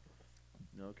 Okay.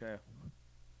 Okay.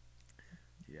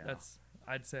 Yeah.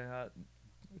 I'd say that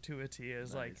to a T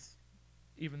is like,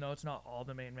 even though it's not all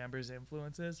the main members'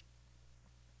 influences,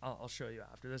 I'll show you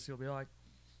after this. You'll be like,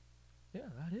 yeah,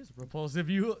 that is Repulse.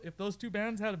 If those two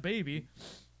bands had a baby,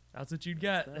 that's what you'd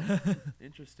get.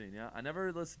 Interesting. Yeah, I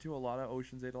never listened to a lot of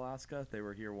Ocean's 8 Alaska. They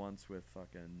were here once with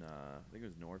fucking I think it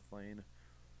was North Lane,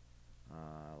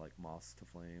 like Moss to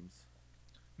Flames.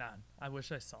 Man, I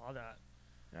wish I saw that.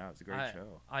 Yeah, it was a great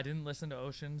show. I didn't listen to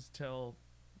Oceans till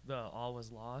the All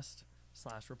Was Lost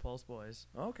 / Repulse Boys.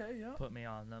 Okay, yeah. Put me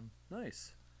on them.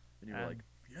 Nice. And you were like,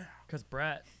 yeah. Because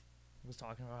Brett was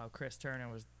talking about how Chris Turner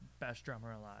was best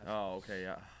drummer alive. Oh, okay,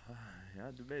 yeah.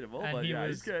 Yeah, debatable, and but he was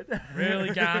he's good. really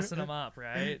gassing him up,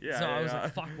 right? Yeah, so I was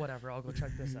like, fuck, whatever, I'll go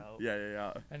check this out.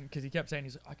 Yeah. And because he kept saying,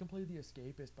 he's like, I can play The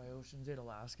Escapist by Ocean's 8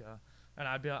 Alaska. And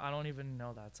I'd be like, I don't even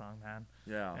know that song, man.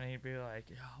 Yeah. And he'd be like,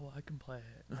 yeah, well, I can play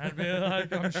it. And I'd be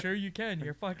like, I'm sure you can.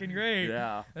 You're fucking great.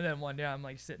 Yeah. And then one day I'm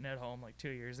like sitting at home like 2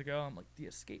 years ago. I'm like, The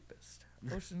Escapist,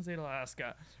 Ocean's 8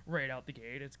 Alaska. Right out the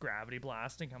gate, it's gravity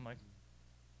blasting. I'm like,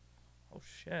 oh,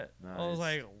 shit. Nice. I was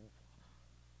like,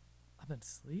 I've been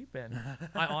sleeping.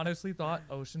 I honestly thought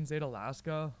Ocean's 8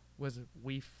 Alaska was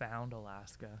We Found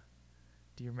Alaska.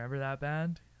 Do you remember that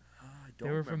band? They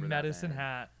were from Medicine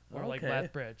Hat or like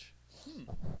Lethbridge.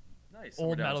 Nice.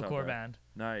 Old metalcore band.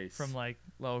 Nice. From like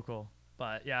local.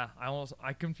 But yeah,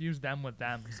 I confused them with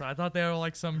them. So I thought they were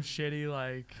like some shitty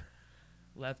like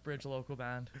Lethbridge local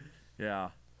band.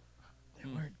 Yeah.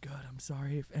 They weren't good. I'm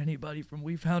sorry if anybody from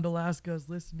We Found Alaska is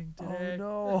listening today.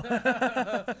 Oh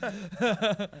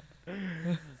no.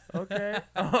 Okay.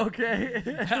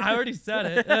 I already said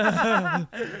it. I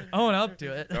went up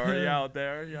to it. It's already out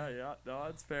there. Yeah. No,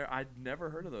 that's fair. I'd never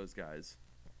heard of those guys.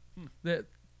 They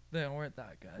weren't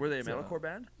that good. Were they a metalcore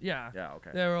band? Yeah. Yeah,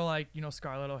 okay. They were like,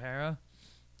 Scarlett O'Hara.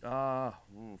 Oof. I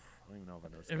don't even know if I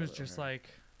know It was just like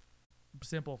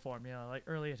simple formula, like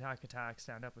early attack,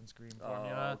 stand up and scream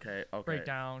formula. Okay.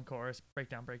 Breakdown, chorus,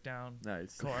 breakdown.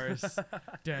 Nice. Chorus.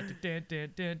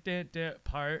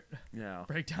 Part. Yeah.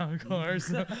 Breakdown,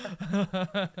 chorus.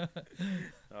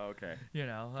 Okay.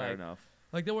 Fair enough.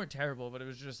 Like they weren't terrible, but it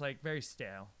was just like very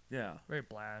stale. Yeah. Very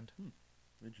bland.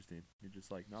 Interesting. You're just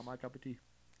like, not my cup of tea.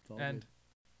 It's all And good.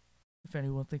 if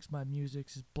anyone thinks my music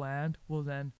is bland, well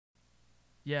then,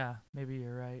 yeah, maybe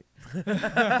you're right.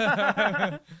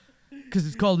 Because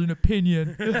it's called an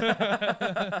opinion.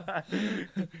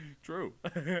 True.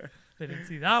 They didn't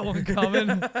see that one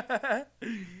coming.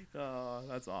 Oh,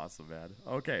 that's awesome, man.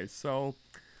 Okay, so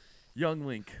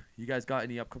Younglink, you guys got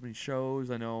any upcoming shows?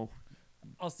 I know.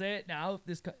 I'll say it now.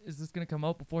 Is this going to come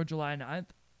out before July 9th?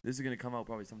 This is going to come out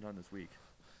probably sometime this week.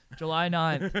 July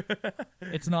 9th.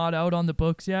 It's not out on the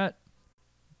books yet,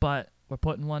 but we're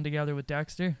putting one together with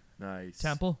Dexter. Nice.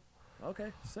 Temple.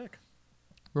 Okay, sick.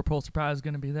 Repulse Surprise is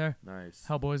going to be there. Nice.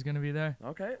 Hellboy's going to be there.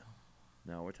 Okay.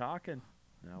 Now we're talking.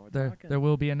 There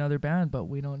will be another band, but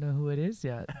we don't know who it is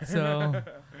yet. So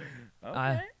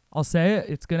okay. I'll say it.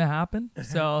 It's going to happen.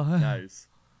 So Nice.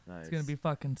 It's going to be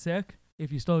fucking sick.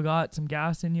 If you still got some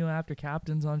gas in you after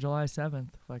Captains on July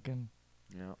 7th, fucking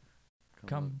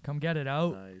come get it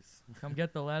out. Nice. Come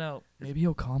get the let out. Maybe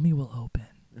You'll Call Me will open.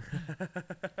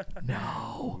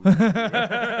 No.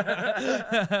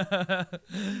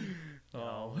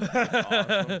 Oh, that's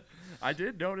awesome. I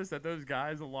did notice that those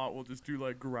guys a lot will just do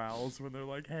like growls when they're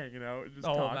like hanging out and just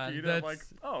talking. Man, I'm like,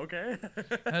 oh, okay.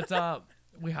 That's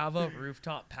we have a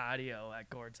rooftop patio at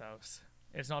Gord's house.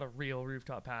 It's not a real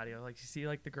rooftop patio. Like you see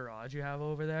like the garage you have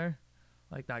over there?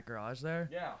 Like that garage there?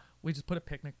 Yeah. We just put a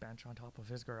picnic bench on top of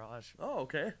his garage. Oh,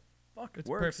 okay. Fuck, it's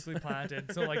works. Perfectly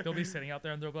planted. So like they'll be sitting out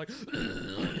there and they'll be like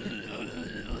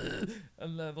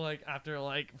and then like after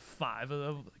like 5 of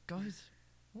them, like, guys,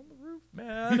 on the roof,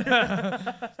 man.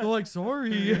 They're like,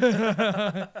 sorry.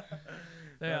 That's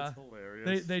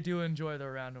hilarious. They do enjoy the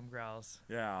random growls.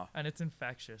 Yeah. And it's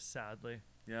infectious, sadly.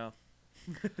 Yeah.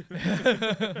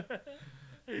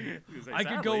 I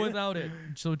could go without it.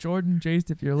 So Jordan,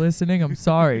 Jace, if you're listening, I'm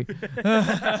sorry.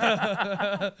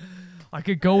 I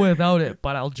could go without it,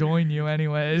 but I'll join you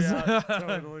anyways. Yeah,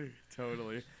 totally.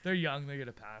 Totally. They're young. They get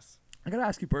a pass. I gotta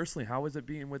ask you personally, how was it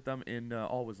being with them in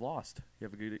All Was Lost? You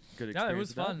have a good experience? Yeah, it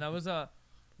was with fun. That was a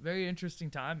very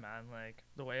interesting time, man. Like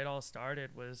the way it all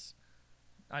started was,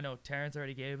 I know Terrence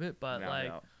already gave it, but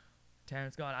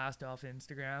Terrence got asked off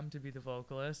Instagram to be the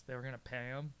vocalist. They were gonna pay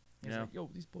him. He's like, yo,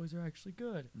 these boys are actually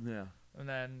good. Yeah. And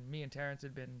then me and Terrence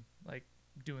had been like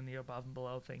doing the above and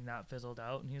below thing, that fizzled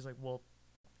out, and he's like, well,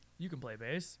 you can play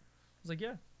bass. I was like,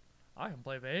 yeah, I can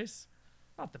play bass.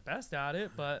 Not the best at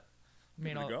it, but I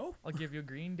mean, I'll give you a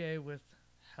Green Day with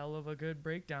hell of a good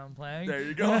breakdown playing. There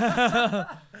you go.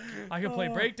 I can play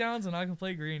breakdowns and I can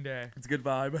play Green Day. It's a good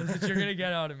vibe. That's what you're gonna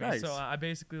get out of me. Nice. So I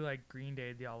basically like Green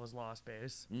Day, the All Was Lost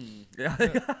bass. Yeah.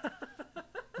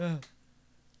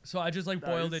 So I just like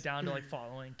boiled it down to like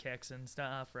following kicks and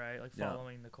stuff, right? Like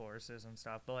following the choruses and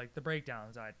stuff. But like the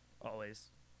breakdowns, I'd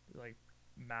always like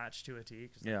match to a T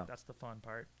because that's the fun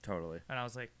part. Totally. And I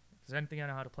was like, if there's anything I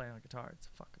know how to play on a guitar, it's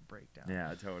a fucking breakdown.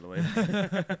 Yeah, totally.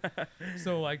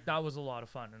 So like that was a lot of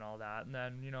fun and all that. And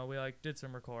then, you know, we like did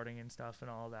some recording and stuff and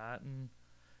all that. And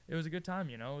it was a good time,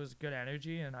 you know, it was good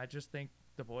energy. And I just think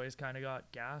the boys kind of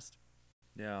got gassed.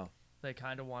 Yeah. They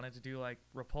kind of wanted to do like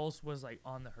Repulse was like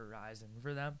on the horizon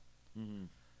for them. Mm-hmm.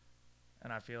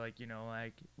 And I feel like, you know,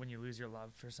 like when you lose your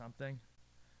love for something,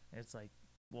 it's like,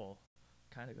 well,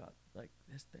 kind of got like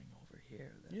this thing over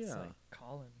here that's like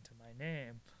calling to my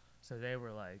name. So they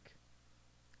were like,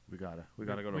 we gotta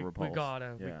go to Repulse.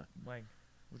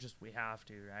 We have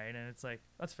to, right? And it's like,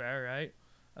 that's fair, right?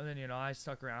 And then, you know, I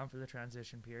stuck around for the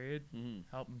transition period,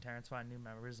 helping Terrence find new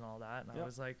members and all that. And I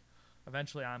was like,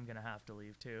 eventually I'm gonna have to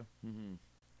leave too.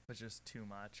 It's just too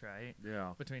much, right?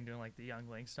 Yeah. Between doing like the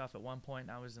Younglink stuff, at one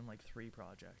point I was in like 3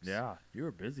 projects. Yeah, you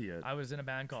were busy. I was in a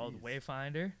band called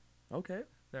Wayfinder. Okay.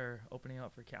 They're opening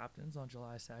up for Captains on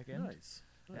July 2nd. Nice.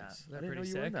 Yeah, they're I didn't pretty know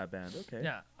you sick. were in that band. Okay.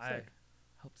 Yeah, sick. I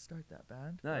helped start that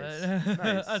band. Nice.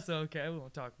 Nice. That's okay. We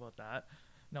won't talk about that.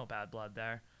 No bad blood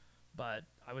there. But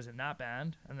I was in that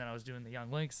band, and then I was doing the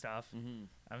Younglink stuff, and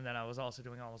then I was also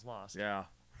doing All Was Lost. Yeah.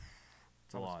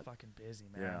 It's a lot. I was fucking busy,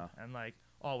 man. Yeah. And like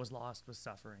All Was Lost was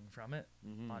suffering from it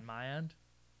on my end.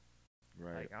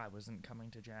 Right. Like I wasn't coming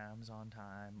to jams on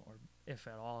time, or if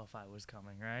at all, if I was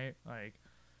coming, right? Like,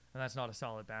 and that's not a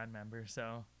solid band member,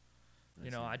 so. You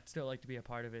know, I'd still like to be a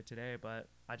part of it today, but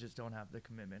I just don't have the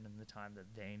commitment and the time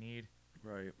that they need.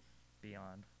 Right.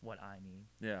 Beyond what I need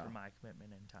for my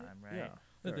commitment and time, right? Yeah.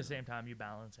 But at the same time, you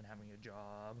balance and having a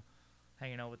job,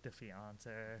 hanging out with the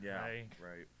fiance. Yeah. Like,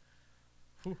 right.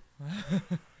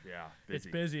 Yeah. Busy. It's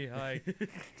busy. Like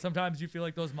sometimes you feel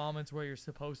like those moments where you're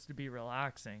supposed to be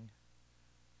relaxing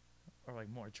or like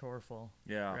more choreful.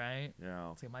 Yeah. Right?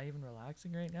 Yeah. It's like, am I even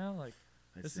relaxing right now? Like,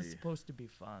 this is supposed to be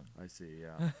fun. I see.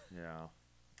 Yeah. Yeah.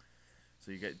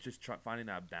 So you get just finding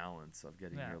that balance of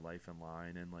getting your life in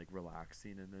line and like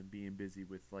relaxing and then being busy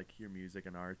with like your music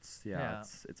and arts. Yeah.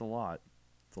 It's a lot.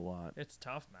 It's a lot. It's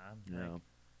tough, man. Yeah. Like,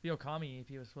 the Okami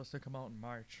EP was supposed to come out in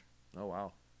March. Oh,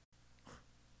 wow.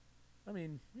 I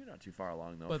mean, you're not too far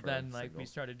along though. But then like we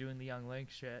started doing the Younglink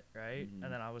shit, right?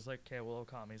 And then I was like, okay, well,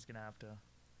 Okami's gonna have to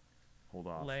hold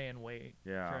off, lay and wait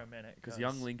for a minute, because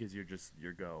Younglink is your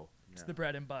go. It's the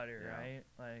bread and butter, right?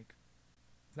 Like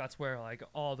that's where like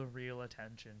all the real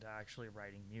attention to actually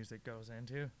writing music goes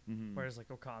into. Whereas like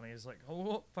Okami is like,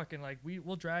 oh, fucking like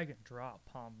we'll drag and drop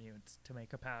palm mutes to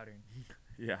make a pattern.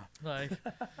 Yeah. Like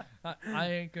I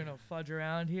ain't gonna fudge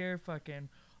around here. Fucking,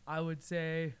 I would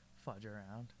say fudge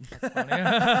around. That's funny.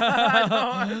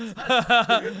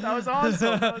 That was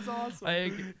awesome. That was awesome.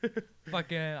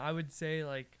 I would say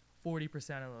like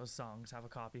 40% of those songs have a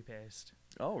copy paste.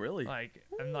 Oh, really? Like,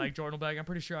 and like Jordan will be like, I'm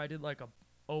pretty sure I did like a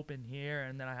open here,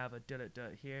 and then I have a did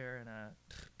here and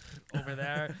a over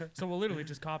there. So we'll literally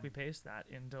just copy paste that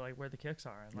into like where the kicks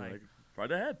are, and like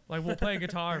right ahead. Like we'll play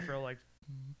guitar for like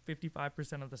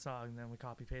 55% of the song, and then we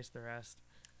copy paste the rest.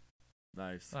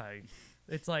 Nice. Like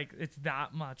it's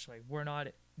that much. Like we're not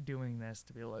doing this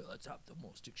to be like, let's have the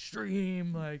most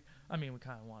extreme. Like, I mean, we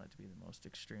kind of want it to be the most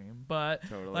extreme, but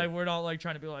like we're not like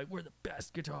trying to be like we're the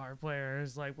best guitar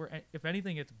players. Like if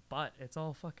anything, it's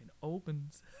all fucking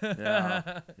opens.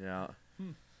 Yeah.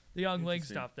 The Younglink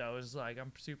stuff though is like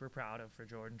I'm super proud of for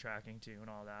Jordan tracking too and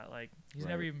all that. Like he's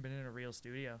never even been in a real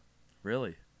studio.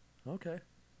 Really? Okay.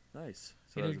 Nice.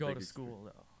 So he did go to school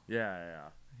though. Yeah.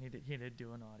 He did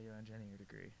do an audio engineer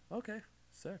degree. Okay.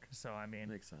 Sick. So I mean,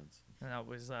 makes sense. And that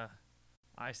was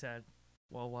I said,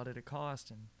 well, what did it cost?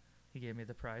 And he gave me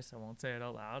the price. I won't say it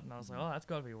out loud. And I was like, oh, that's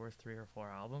got to be worth 3 or 4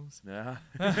 albums. Yeah.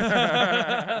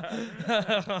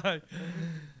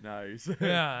 Nice.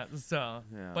 Yeah. So,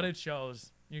 but it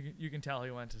shows. You can tell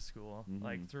he went to school.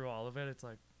 Like through all of it, it's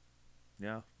like,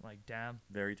 yeah, like damn,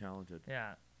 very talented.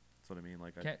 Yeah. what I mean.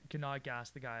 Like, cannot gas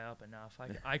the guy up enough.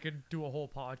 I could do a whole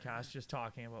podcast just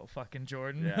talking about fucking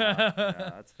Jordan. yeah,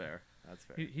 that's fair. That's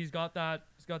fair. He's got that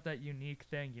unique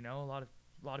thing, you know. A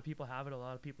lot of people have it, a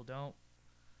lot of people don't.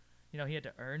 You know, he had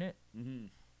to earn it. Mm-hmm.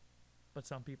 But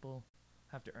some people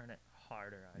have to earn it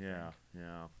harder, I think.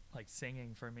 Yeah. Like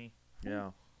singing for me.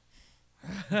 Yeah.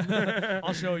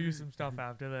 I'll show you some stuff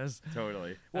after this.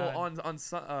 Totally. Well, on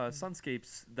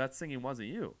Sunscapes, that singing wasn't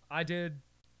you. I did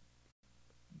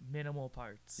minimal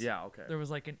parts. Yeah, okay. There was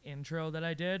like an intro that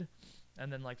I did,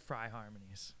 and then like fry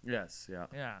harmonies. Yes, yeah.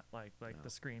 Yeah, like the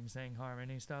scream sing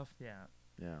harmony stuff. Yeah.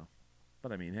 Yeah.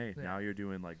 But I mean, hey, now you're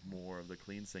doing like more of the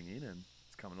clean singing, and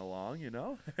it's coming along, you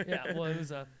know? Yeah, well, it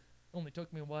was only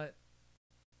took me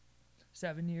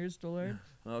 7 years to learn.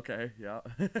 Okay, yeah.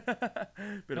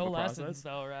 Bit no of a lessons process.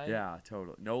 though, right? Yeah,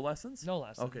 totally. No lessons? No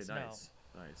lessons. Okay, nice.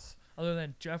 No. Nice. Other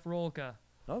than Jeff Rolka.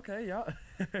 Okay, yeah.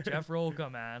 Jeff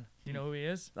Rolka, man. Do you know who he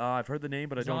is? I've heard the name,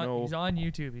 but I don't know. He's on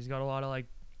YouTube. He's got a lot of like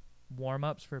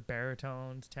warm-ups for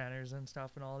baritones, tenors, and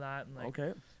stuff and all that. And, like,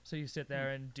 okay. So you sit there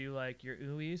and do like your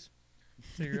oohies.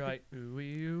 So you're like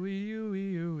ooey ooey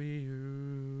ooey ooey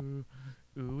ooh.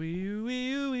 Ooey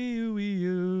ooey ooey ooey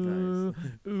ooh.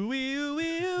 Ooey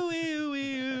ooey ooey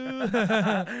ooey ooh.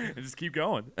 And just keep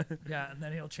going. Yeah, and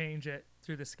then he'll change it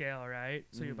through the scale, right?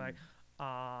 So you're like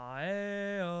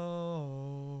ah-eh-oh,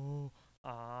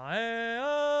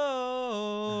 ah-eh-oh,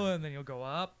 and then you'll go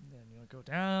up, and then you'll go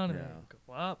down, and then you'll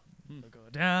go up, you'll go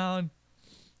down.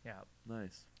 Yeah.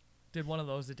 Nice. Did one of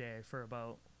those a day for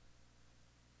about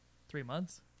 3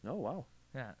 months. Oh, wow.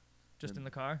 Yeah. Just in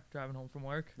the car, driving home from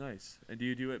work. Nice. And do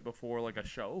you do it before like a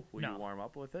show? Will you warm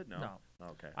up with it? No.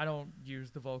 Okay. I don't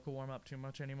use the vocal warm up too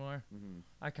much anymore. Mm-hmm.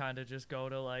 I kind of just go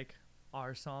to like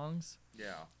our songs.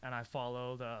 Yeah. And I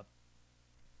follow the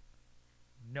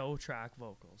no track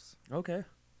vocals. Okay.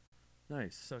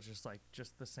 Nice. So just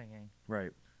the singing.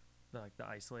 Right. The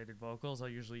isolated vocals, I'll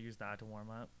usually use that to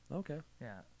warm up. Okay.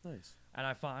 Yeah. Nice. And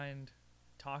I find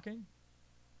talking,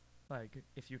 like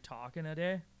if you talk in a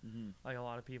day, like a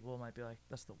lot of people might be like,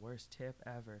 that's the worst tip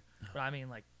ever. But I mean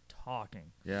like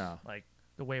talking. Yeah. Like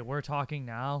the way we're talking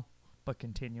now, but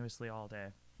continuously all day.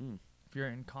 Hmm. If you're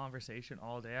in conversation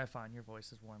all day, I find your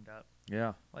voice is warmed up.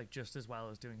 Yeah. Like just as well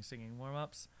as doing singing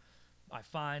warm-ups. I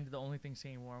find the only thing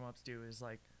singing warm-ups do is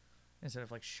like, instead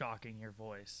of like shocking your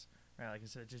voice, right? Like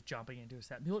instead of just jumping into a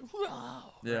set and be like,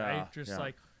 wow, right? Just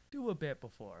like do a bit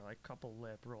before, like couple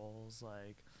lip rolls,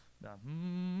 like the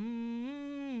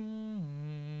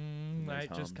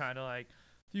right? Just kind of like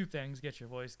a few things, get your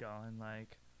voice going.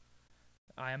 Like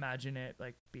I imagine it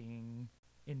like being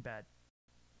in bed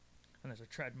and there's a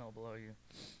treadmill below you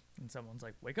and someone's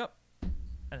like, wake up.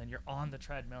 And then you're on the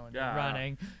treadmill and you're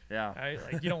running. Yeah. Right?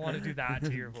 Like you don't want to do that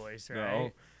to your voice,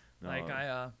 right? No.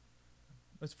 Like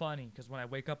it's funny because when I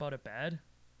wake up out of bed,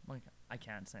 I'm like, I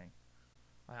can't sing.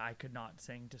 I could not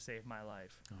sing to save my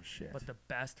life. Oh shit. But the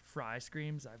best fry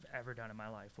screams I've ever done in my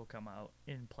life will come out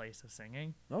in place of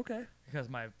singing. Okay. Because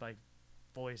my like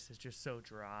voice is just so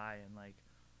dry and like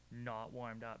not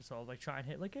warmed up. So I'll like try and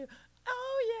hit like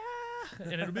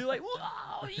and it'll be like,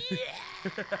 whoa,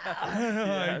 yeah.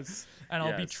 Yes. And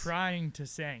I'll be trying to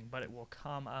sing, but it will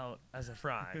come out as a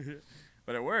fry.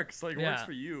 But it works. Like, it works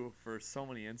for you for so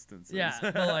many instances. Yeah,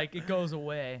 but like it goes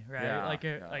away, right? Yeah, like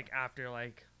after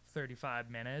like 35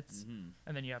 minutes,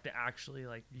 and then you have to actually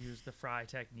like use the fry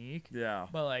technique. Yeah.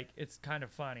 But like it's kind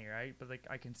of funny, right? But like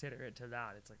I consider it to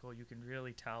that. It's like, well, you can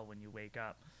really tell when you wake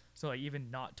up. So like even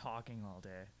not talking all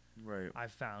day. Right.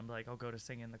 I've found like I'll go to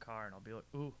sing in the car and I'll be like,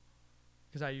 ooh.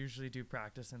 Because I usually do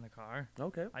practice in the car.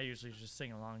 Okay. I usually just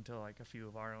sing along to like a few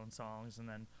of our own songs, and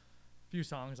then a few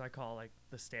songs I call like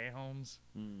the stay homes,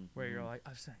 where you're like,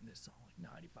 I've sang this song like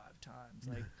 95 times,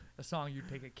 like a song you'd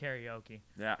pick at karaoke.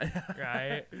 Yeah.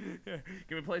 Right.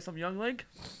 Can we play some Younglink?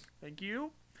 Thank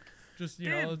you. Just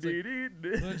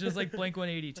it's just like Blink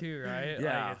 182, right?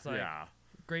 Yeah. Like, it's like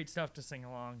great stuff to sing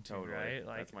along to, totally. Right?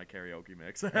 Like that's my karaoke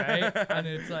mix. Right. And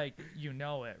it's like you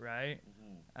know it, right?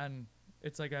 And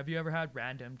it's like, have you ever had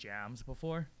random jams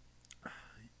before?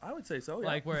 I would say so, yeah.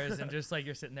 Like, whereas in just like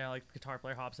you're sitting there, like the guitar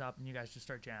player hops up and you guys just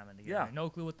start jamming together. Yeah. No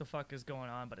clue what the fuck is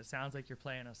going on, but it sounds like you're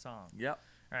playing a song. Yep.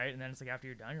 Right? And then it's like after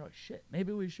you're done, you're like, shit,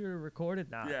 maybe we should have recorded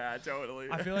that. Yeah,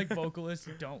 totally. I feel like vocalists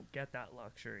don't get that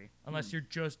luxury unless you're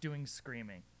just doing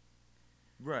screaming.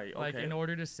 Right. Like in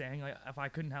order to sing, like if I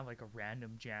couldn't have like a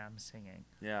random jam singing,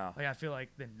 like I feel like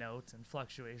the notes and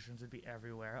fluctuations would be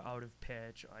everywhere, out of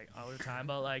pitch, like out of time.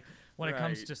 But like when it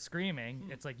comes to screaming,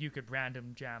 it's like you could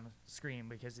random jam scream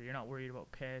because you're not worried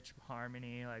about pitch,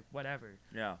 harmony, like whatever.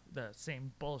 Yeah. The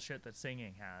same bullshit that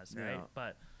singing has, right? Yeah.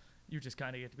 But you just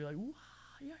kind of get to be like,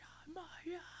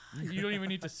 You don't even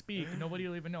need to speak. Nobody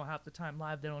will even know half the time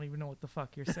live. They don't even know what the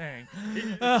fuck you're saying.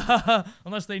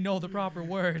 Unless they know the proper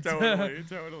words.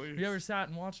 Totally. You ever sat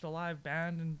and watched a live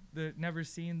band and never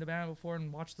seen the band before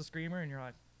and watched the screamer and you're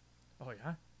like, oh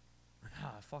yeah?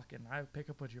 I pick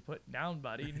up what you're putting down,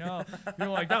 buddy. No. You're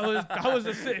like, that was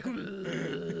a sick.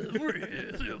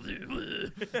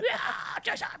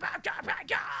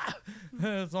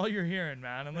 That's all you're hearing,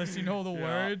 man, unless you know the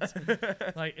words.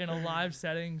 Like in a live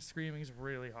setting, screaming is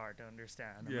really hard to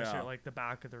understand unless you're like the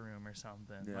back of the room or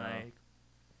something. Like,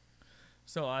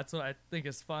 so that's what I think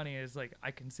is funny is like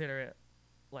I consider it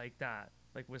like that,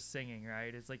 like with singing,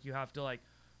 right? It's like you have to like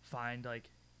find like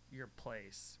your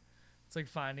place. It's like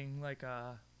finding like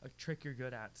a trick you're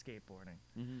good at skateboarding.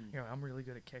 You know, I'm really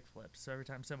good at kickflips. So every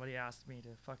time somebody asks me to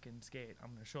fucking skate, I'm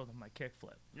going to show them my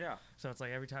kickflip. Yeah. So it's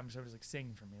like every time somebody's like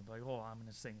singing for me, I'm like, oh, I'm going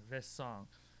to sing this song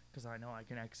because I know I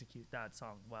can execute that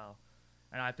song well.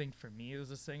 And I think for me as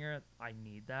a singer, I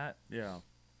need that. Yeah.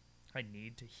 I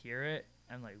need to hear it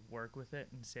and like work with it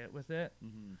and sit with it.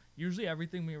 Usually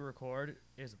everything we record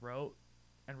is wrote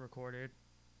and recorded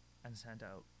and sent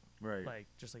out. Right. Like,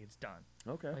 just like it's done.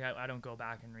 Okay. Like, I don't go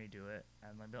back and redo it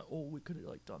and like, be like, oh, we could have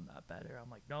like done that better.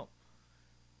 I'm like, no.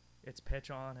 It's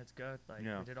pitch on. It's good. Like,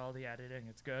 we did all the editing.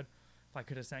 It's good. If I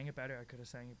could have sang it better, I could have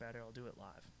sang it better. I'll do it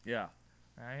live. Yeah.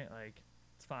 Right? Like,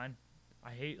 it's fine.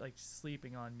 I hate, like,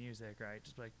 sleeping on music, right?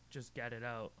 Just get it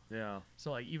out. Yeah.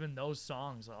 So, like, even those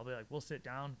songs, I'll be like, we'll sit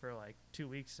down for, like, 2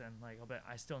 weeks and, like,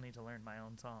 I still need to learn my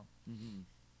own song.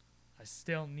 I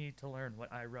still need to learn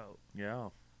what I wrote. Yeah.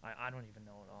 I don't even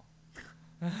know it all.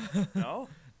 No?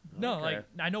 No, okay. Like,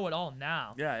 I know it all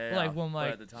now. Yeah. Like, when,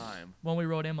 like, but at the time. When we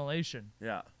wrote Immolation.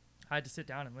 Yeah. I had to sit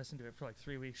down and listen to it for, like,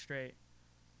 3 weeks straight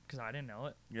because I didn't know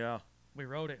it. Yeah. We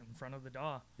wrote it in front of the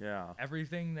DAW. Yeah.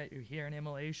 Everything that you hear in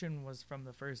Immolation was from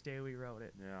the first day we wrote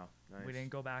it. Yeah. Nice. We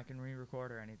didn't go back and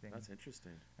re-record or anything. That's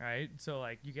interesting. Right? So,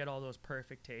 like, you get all those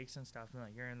perfect takes and stuff, and,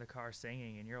 like, you're in the car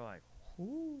singing, and you're like,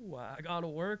 ooh, I got to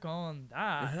work on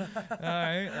that. All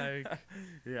right? Like,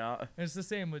 yeah. It's the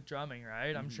same with drumming,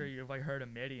 right? I'm sure you've, like, heard a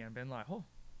MIDI and been like, oh,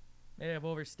 maybe I've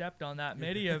overstepped on that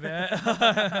MIDI a bit.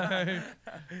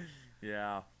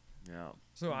 Yeah. Yeah.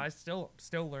 So I still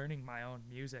learning my own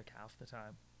music half the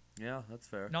time. Yeah, that's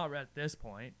fair. Not at this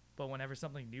point, but whenever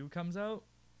something new comes out,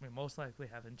 we most likely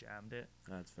haven't jammed it.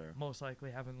 That's fair. Most likely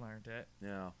haven't learned it.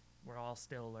 Yeah. We're all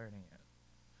still learning it.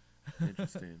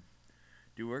 Interesting.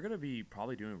 Dude, we're going to be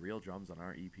probably doing real drums on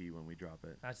our EP when we drop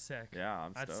it. That's sick. Yeah,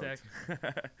 I'm stoked. That's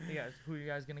sick. Who are you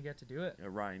guys going to get to do it?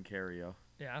 Ryan Cario.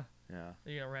 Yeah? Yeah. Are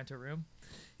you going to rent a room?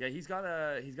 Yeah, he's got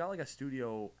like a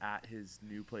studio at his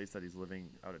new place that he's living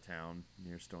out of town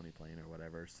near Stony Plain or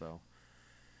whatever. So,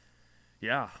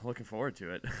 yeah, looking forward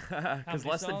to it. Because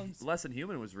Less Than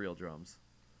Human was real drums.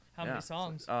 How many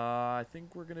songs? I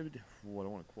think we're going to be, I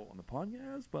don't want to quote on the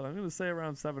podcast, but I'm going to say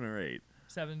around 7 or 8.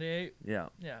 7 to 8? Yeah.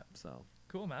 Yeah. So.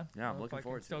 Cool, man. Yeah, I'm looking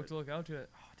forward to it. Stoked to look out to it.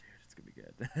 Oh, dude, it's going to be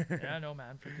good. Yeah, I know,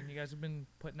 man. Freaking, you guys have been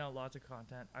putting out lots of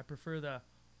content. I prefer the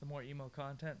more emo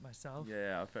content myself.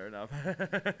 Yeah, fair enough.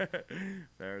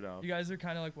 Fair enough. You guys are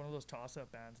kind of like one of those toss-up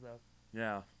bands, though.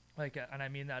 Yeah. Like, and I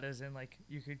mean that as in, like,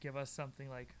 you could give us something,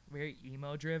 like, very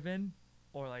emo-driven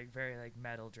or, like, very, like,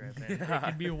 metal-driven. Yeah. It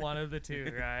could be one of the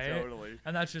two, right? Totally.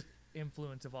 And that's just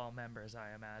influence of all members,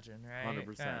 I imagine, right?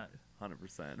 100%. Yeah.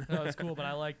 100%. No, it's cool, but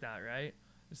I like that, right?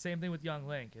 The same thing with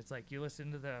Yunglink. It's like you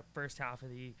listen to the first half of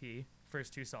the EP,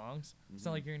 first 2 songs. It's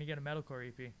not like you're going to get a metalcore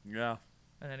EP. Yeah.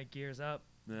 And then it gears up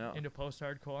into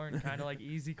post-hardcore and kind of like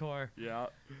easycore. Yeah.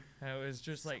 And it was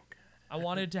just so like, good. I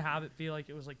wanted to have it feel like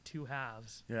it was like 2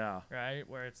 halves. Yeah. Right?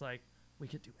 Where it's like, we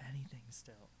could do anything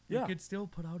still. Yeah. We could still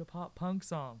put out a pop punk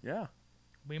song. Yeah.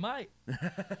 We might.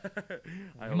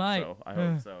 I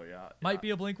hope so, yeah. Might be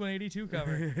a Blink-182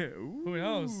 cover. Ooh, who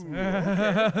knows?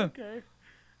 Okay.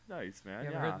 Nice, man.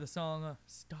 You ever heard the song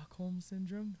Stockholm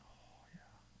Syndrome? Oh, yeah.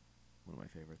 One of my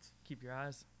favorites. Keep your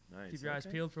eyes. Nice. Keep your eyes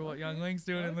peeled for what Younglink's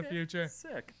doing in the future.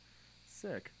 Sick.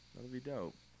 That'll be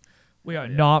dope. We are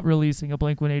not releasing a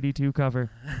Blink-182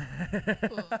 cover.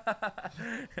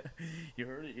 You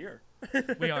heard it here.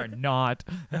 We are not.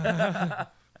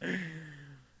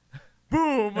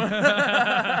 Boom!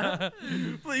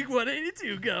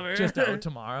 Blink-182 cover. Just out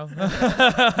tomorrow.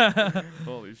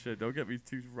 Holy shit, don't get me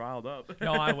too riled up.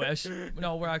 No, I wish.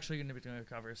 No, we're actually going to be doing a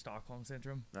cover of Stockholm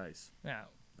Syndrome. Nice. Yeah.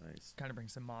 Nice. Kind of bring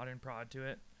some modern prod to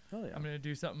it. Hell yeah. I'm going to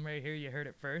do something right here. You heard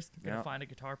it first. I'm going to find a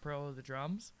guitar pro of the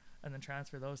drums and then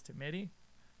transfer those to MIDI.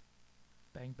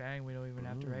 Bang, bang. We don't even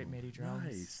have to write MIDI drums.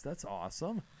 Nice. That's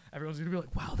awesome. Everyone's going to be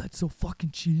like, wow, that's so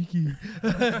fucking cheeky.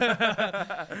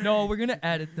 No, we're going to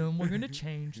edit them. We're going to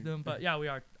change them. But yeah, we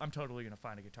are. I'm totally going to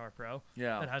find a guitar pro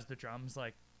that has the drums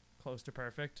like close to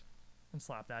perfect, and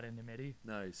slap that into MIDI.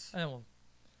 Nice. And then we'll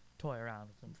toy around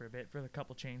with them for a bit for the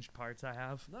couple changed parts I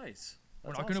have. Nice.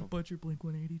 We're not gonna butcher Blink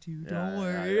 182. Yeah, Don't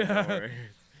worry. Yeah, don't worry.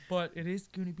 But it is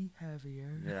gonna be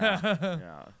heavier.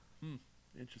 Yeah.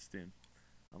 Interesting.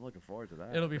 I'm looking forward to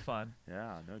that. It'll be fun.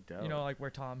 Yeah, no doubt. You know, like where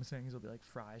Tom sings will be like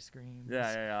fry screams.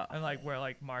 Yeah. And like where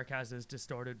like Mark has his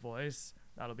distorted voice,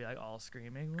 that'll be like all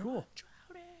screaming. Cool.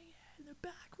 Drowning in the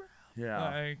background.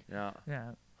 Yeah. Like,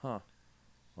 yeah. Huh.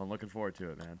 Well, I'm looking forward to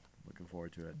it, man. Looking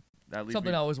forward to it. That leaves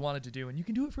Something I always wanted to do, and you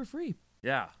can do it for free.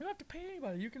 Yeah. You don't have to pay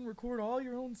anybody. You can record all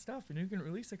your own stuff, and you can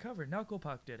release a cover.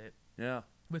 Knucklepuck did it. Yeah.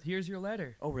 With Here's Your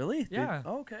Letter. Oh, really? Yeah.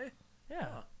 Oh, okay. Yeah.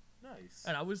 Huh. Nice.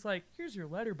 And I was like, Here's Your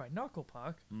Letter by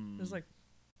Knucklepuck. It was like,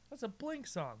 that's a Blink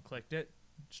song. Clicked it.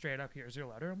 Straight up, Here's Your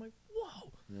Letter. I'm like,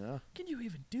 whoa. Yeah. Can you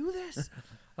even do this?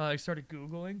 I started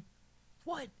Googling.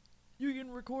 What? You can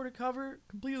record a cover,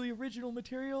 completely original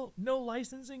material, no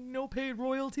licensing, no paid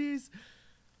royalties.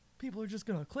 People are just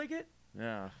going to click it?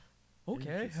 Yeah.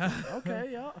 Okay. Okay,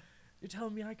 yeah. You're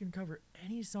telling me I can cover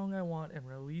any song I want and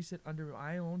release it under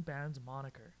my own band's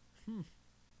moniker.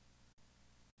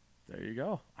 There you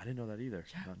go. I didn't know that either.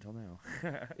 Yeah. Not until now.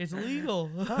 It's legal.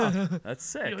 Huh. That's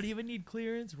sick. You don't even need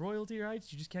clearance, royalty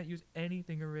rights. You just can't use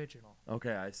anything original.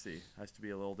 Okay, I see. Has to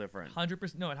be a little different.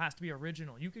 100%. No, it has to be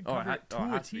original. You can cover it to it a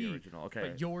has to be T, original. Okay.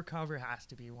 but your cover has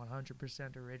to be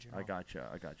 100% original. I gotcha.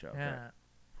 Okay. Yeah.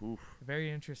 Oof.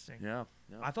 Very interesting. Yeah.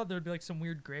 I thought there would be like some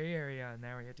weird gray area in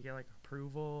there where you had to get like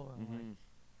approval. And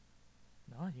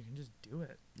like, no, you can just do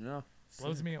it. Yeah.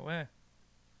 Blows Sick. me away.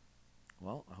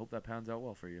 Well, I hope that pans out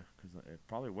well for you, because it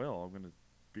probably will. I'm gonna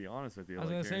be honest with you. I was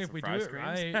gonna say, if we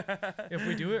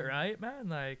do it right, man,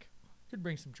 like, could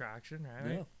bring some traction,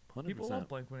 right? Yeah, 100%. People love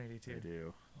Blink 182. They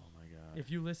do. Oh my god. If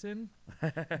you listen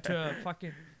to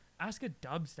fucking ask a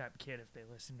dubstep kid if they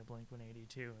listen to Blink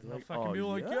 182, and they'll like, fucking "Oh, be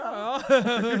like, yeah."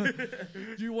 yeah.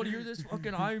 Do you want to hear this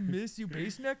fucking I Miss You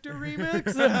Bass Nectar remix?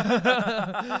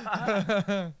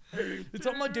 It's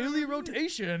on my daily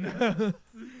rotation.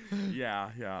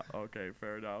 Yeah. Okay,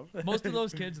 fair enough. Most of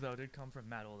those kids though did come from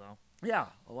metal though. Yeah,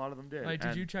 a lot of them did. Like,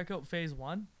 did you check out Phase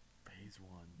 1? Phase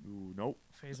 1. Ooh, nope.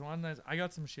 Phase 1, I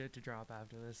got some shit to drop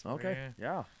after this. Okay.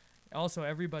 Yeah. Also,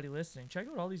 everybody listening, check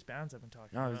out all these bands I've been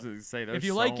talking I about. was gonna say, there's If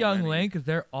you so like many. Yunglink,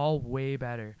 they're all way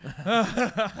better.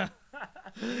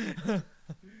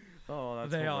 Oh,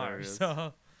 that's They hilarious. are.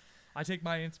 So I take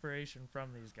my inspiration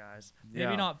from these guys. Yeah.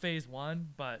 Maybe not Phase 1,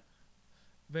 but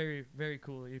very, very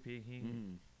cool EP. He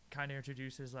kind of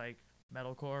introduces like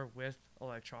metalcore with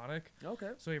electronic.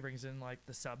 Okay. So he brings in like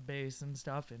the sub bass and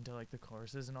stuff into like the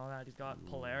choruses and all that. He's got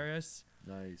Polaris,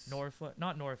 Nice.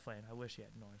 not Northlane. I wish he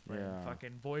had Northlane. Yeah.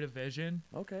 Fucking Void of Vision,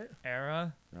 Okay.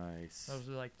 Era. Nice. Those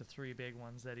are like the three big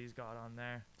ones that he's got on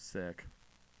there. Sick.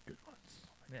 Good ones.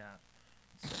 Yeah.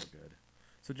 So good.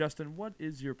 So Justin, what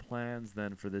is your plans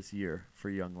then for this year for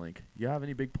Yunglink? You have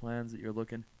any big plans that you're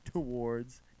looking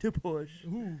towards to push?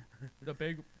 Ooh.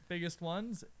 The biggest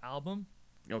ones, album.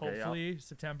 Okay. Hopefully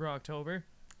September, October.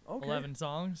 Yeah. Okay. 11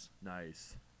 songs.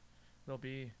 Nice. There'll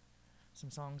be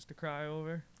some songs to cry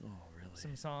over. Oh, really?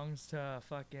 Some songs to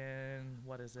fucking,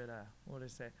 what is it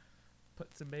say?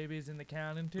 Put some babies in the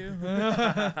cannon too.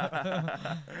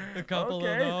 A couple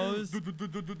of those.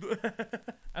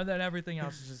 And then everything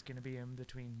else is just going to be in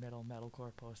between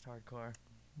metalcore, post-hardcore.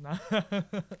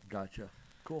 Gotcha.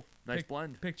 Cool. Nice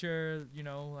blend. Picture,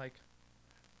 like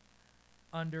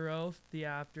Under Oath, the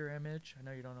After Image. I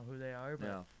know you don't know who they are, but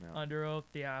Yeah. Under Oath,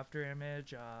 the After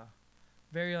Image.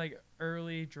 Very like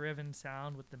early driven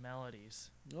sound with the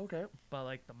melodies, Okay. but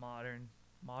like the modern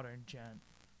gent.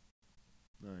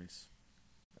 Nice.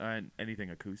 And anything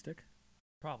acoustic?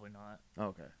 Probably not.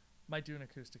 Okay. Might do an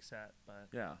acoustic set, but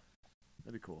Yeah.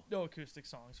 That'd be cool. no acoustic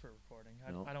songs for recording.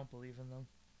 Nope. I don't believe in them.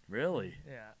 Really?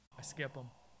 Yeah, I skip them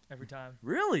every time.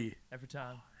 Really? Every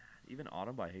time, Even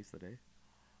Autumn by Haste the Day?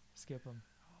 skip them.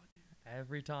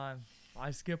 Every time,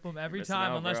 I skip them every missing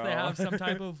time out, unless they bro. have some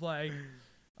type of like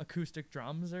acoustic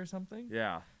drums or something.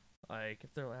 Yeah. Like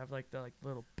if they have like the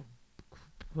little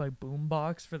like boom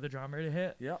box for the drummer to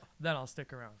hit, Yeah. then I'll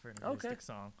stick around for an acoustic Okay.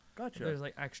 song. Gotcha. There's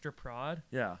like extra prod,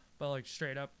 Yeah. but like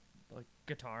straight up like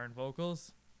guitar and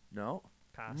vocals, No?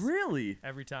 pass. Really?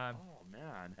 Every time. Oh,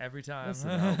 man. Every time. Missing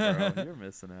out, bro. You're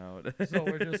missing out. So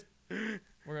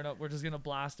we're just gonna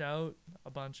blast out a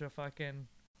bunch of fucking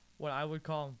what I would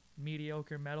call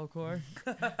mediocre metalcore.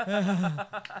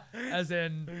 As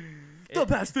in the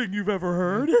best thing you've ever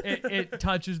heard. it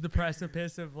touches the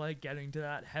precipice of like getting to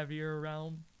that heavier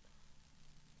realm,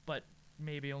 but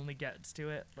maybe only gets to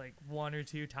it like one or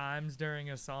two times during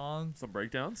a song. Some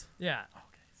breakdowns? Yeah. Okay.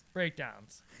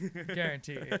 breakdowns,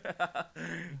 guaranteed.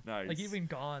 Nice. Like even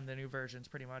Gone, the new version's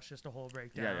pretty much just a whole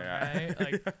breakdown, Yeah. right?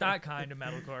 Like that kind of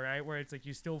metalcore, right? Where it's like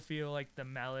you still feel like the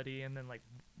melody and then like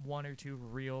one or two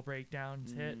real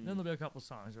breakdowns hit. And then there'll be a couple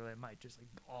songs where they might just like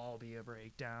all be a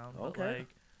breakdown. Okay.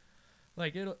 But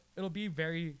like it'll be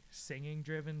very singing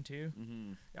driven too.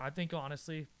 I think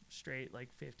honestly straight like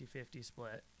 50-50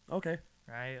 split. Okay.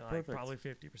 Right? Like Perfect. probably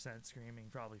 50% screaming,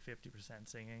 probably 50%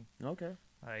 singing. Okay.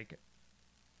 Like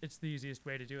it's the easiest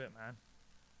way to do it, man.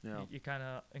 Yeah. You kind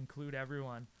of include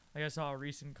everyone. Like I saw a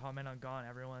recent comment on Gone.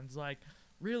 Everyone's like,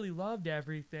 really loved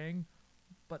everything,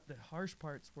 but the harsh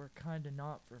parts were kind of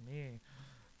not for me.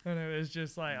 And it was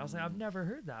just like, I was like, I've never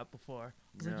heard that before.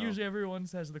 I was like, usually everyone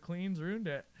says the cleans ruined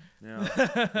it. Yeah.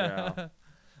 Yeah.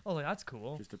 Oh, like that's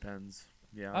cool. Just depends.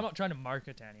 Yeah. I'm not trying to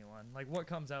market to anyone. Like what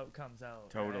comes out comes out.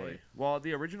 Totally. Right? Well,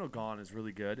 the original Gone is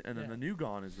really good, and then Yeah. the new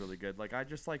Gone is really good. Like I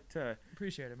just like to.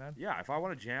 Appreciate it, man. Yeah, if I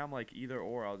want to jam like either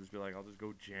or, I'll just be like, I'll just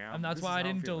go jam. And that's This why is I how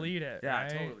I'm didn't feeling. delete it. Yeah, right?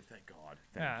 totally. Thank God.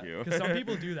 Thank you. Because some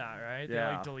people do that, right? They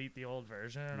Yeah. like delete the old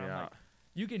version, and I'm Yeah. like,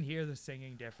 you can hear the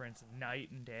singing difference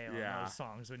night and day on Yeah. those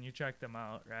songs when you check them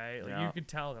out, right? Like Yeah. you could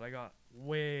tell that I got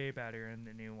way better in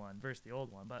the new one versus the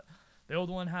old one, but the old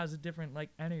one has a different like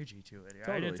energy to it, right?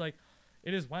 Totally. It's like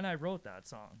it is when I wrote that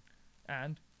song,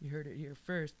 and you heard it here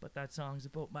first, but that song's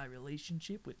about my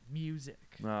relationship with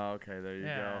music. Oh, okay. There you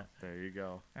Yeah. go. There you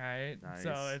go. Right?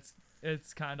 So Nice.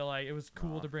 it's kind of like it was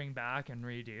cool Aw. to bring back and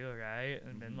redo, right?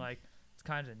 And then Mhm. like it's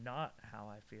kind of not how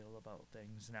I feel about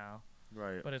things now.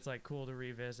 Right. But it's like cool to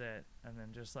revisit, and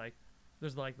then just like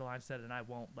there's like the line said, and I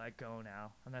won't let go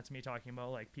now, and that's me talking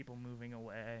about like people moving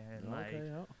away and like Okay.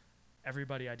 Yeah.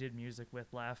 everybody I did music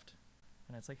with left,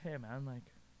 and it's like, hey man,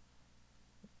 like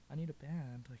I need a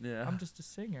band, like Yeah. I'm just a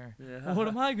singer. Yeah. Well, what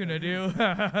am I gonna do?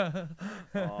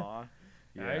 Aw.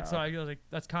 Yeah. Right, so I feel like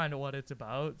that's kind of what it's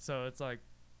about. So it's like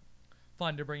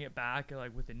fun to bring it back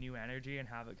like with a new energy and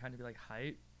have it kind of be like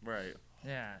hype. Right.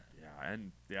 Yeah. Yeah,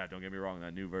 and yeah, don't get me wrong,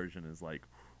 that new version is like,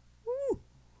 woo!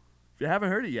 If you haven't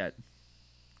heard it yet,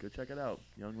 go check it out.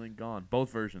 Younglink Gone,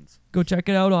 both versions. Go check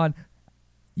it out on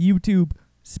YouTube,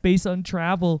 Space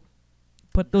Untravel.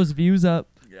 Put those views up.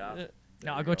 Yeah.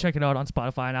 No, I'll go check it out on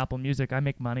Spotify and Apple Music. I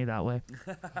make money that way.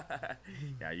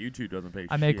 Yeah, YouTube doesn't pay.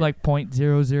 I make shit. like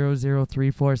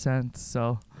 0.00034 cents.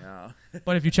 So, Yeah.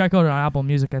 but if you check out it on Apple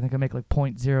Music, I think I make like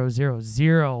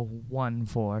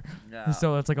 0.00014. Yeah.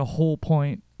 So it's like a whole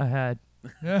point ahead.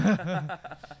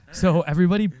 So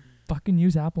everybody fucking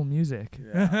use Apple Music.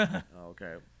 Yeah. Oh,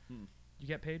 okay. You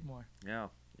get paid more. Yeah.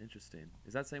 Interesting.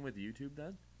 Is that same with YouTube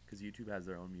then? Because YouTube has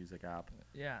their own music app.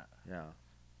 Yeah. Yeah.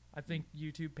 I think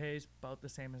YouTube pays about the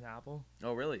same as Apple.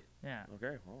 Oh, really? Yeah.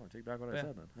 Okay. Well, I take back what I Yeah.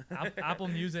 said then. Apple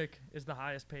Music is the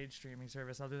highest paid streaming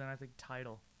service other than I think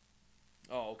Tidal.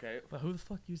 Oh, okay. But who the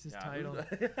fuck uses Tidal?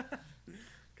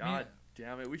 God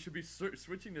damn it. We should be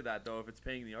switching to that, though, if it's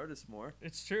paying the artists more.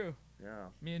 It's true. Yeah.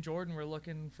 Me and Jordan were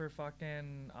looking for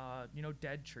fucking,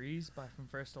 Dead Trees from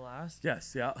First to Last.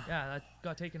 Yes, yeah. Yeah, that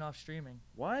got taken off streaming.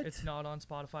 What? It's not on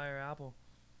Spotify or Apple.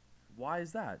 Why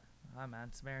is that? Ah,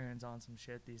 man, Sumerian's on some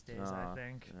shit these days, I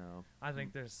think. No. I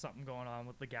think there's something going on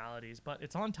with legalities, but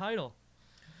it's on Tidal.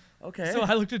 Okay. So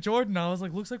I looked at Jordan, I was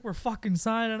like, looks like we're fucking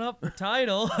signing up for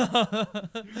Tidal.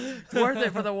 It's worth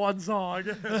it for the one song.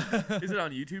 Is it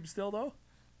on YouTube still, though?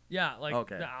 Yeah, like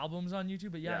Okay. the album's on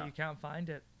YouTube, but Yeah. you can't find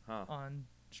it Huh. on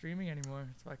streaming anymore.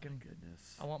 It's fucking.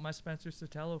 Goodness. I want my Spencer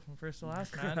Sotelo from First to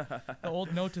Last, man. The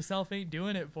old note to self ain't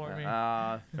doing it for me.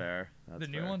 Fair. That's The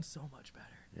new fair. one's so much better.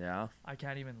 Yeah. I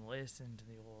can't even listen to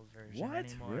the old version What?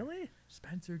 anymore. Really?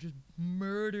 Spencer just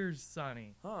murders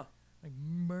Sonny. Huh. Like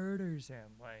murders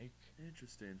him. Like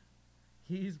Interesting.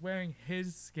 he's wearing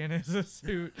his skin as a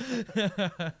suit.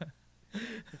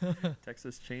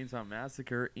 Texas Chainsaw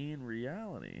Massacre in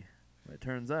reality. It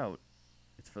turns out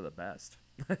it's for the best.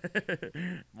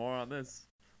 More on this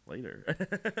later.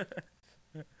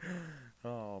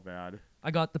 Oh, bad.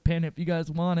 I got the pin if you guys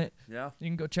want it. Yeah. You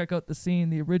can go check out the scene,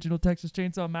 the original Texas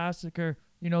Chainsaw Massacre.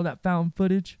 You know that found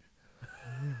footage?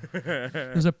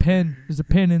 There's a pin. There's a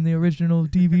pin in the original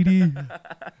DVD.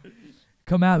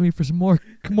 Come at me for some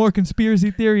more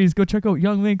conspiracy theories. Go check out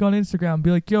Young Link on Instagram.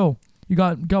 Be like, yo, you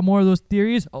got more of those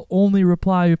theories? I'll only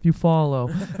reply if you follow.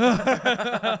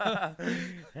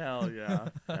 Hell yeah.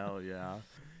 Hell yeah.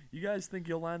 You guys think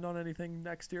you'll land on anything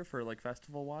next year for like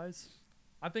festival wise?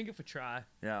 I think if we try.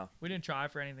 Yeah. We didn't try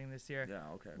for anything this year. Yeah,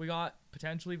 okay. We got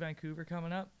potentially Vancouver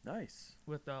coming up Nice.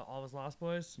 with the All Was Lost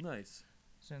Boys. Nice.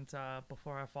 Since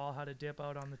Before I Fall had a dip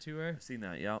out on the tour. I've seen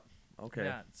that, yeah. Okay.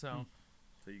 Yeah, so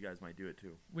So you guys might do it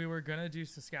too. we were going to do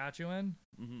Saskatchewan,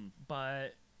 Mm-hmm.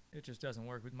 but it just doesn't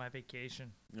work with my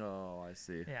vacation. Oh, I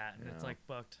see. Yeah, and it's like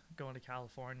booked going to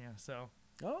California. So.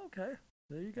 Oh, okay.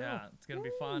 There you go. Yeah, it's gonna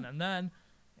be fun. And then,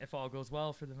 if all goes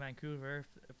well for the Vancouver,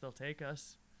 if they'll take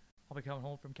us, I'll be coming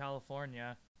home from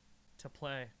California to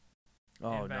play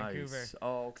in Vancouver. Nice.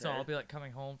 Oh, okay. So I'll be like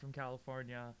coming home from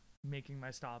California, making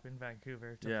my stop in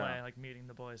Vancouver to play, like meeting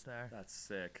the boys there. That's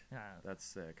sick. Yeah. That's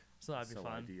sick. So that'd be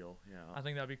fun. Ideal. Yeah. I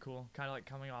think that'd be cool. Kind of like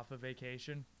coming off a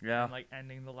vacation. Yeah. And like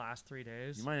ending the last 3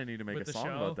 days. You might need to make a song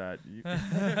about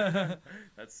that.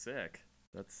 That's sick.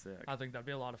 That's sick. I think that'd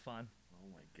be a lot of fun. Oh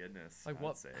my goodness. Like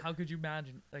what? Sick. How could you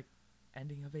imagine like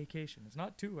ending a vacation? It's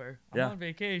not tour. I'm on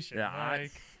vacation. Yeah.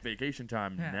 Like, vacation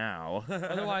time now.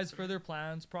 Otherwise, further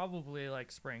plans probably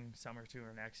like spring, summer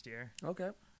tour next year. Okay.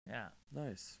 Yeah.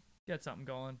 Nice. Get something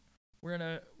going. We're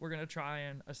gonna try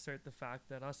and assert the fact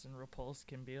that us and Repulse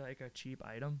can be like a cheap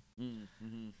item,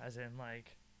 as in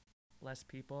like less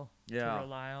people to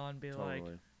rely on. Be like,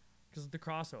 because the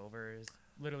crossover is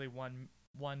literally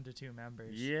one to two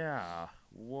members. Yeah.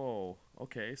 Whoa.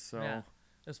 Okay. So.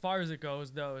 As far as it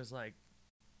goes, though, is like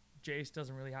Jace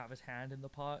doesn't really have his hand in the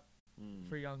pot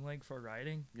for Younglink for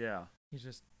writing. Yeah. He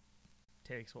just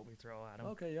takes what we throw at him.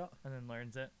 Okay. Yeah. And then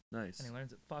learns it. Nice. And he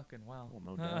learns it fucking well. Well,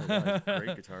 no doubt. Yeah, he's a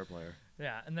great guitar player.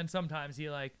 Yeah. And then sometimes he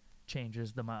like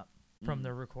changes them up from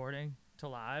the recording to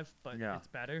live, but it's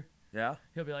better. Yeah.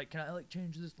 He'll be like, "Can I like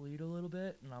change this lead a little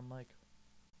bit?" And I'm like,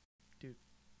 "Dude,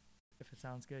 if it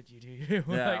sounds good, you do you."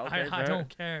 Yeah, like, okay, I don't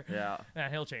care. Yeah.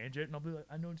 And he'll change it, and I'll be like,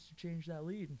 "I noticed you changed that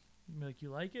lead." And he'll be like,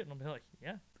 "You like it?" And I'll be like,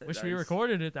 "Yeah. Wish we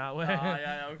recorded it that way."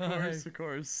 Yeah, of course, of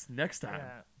course. Next time.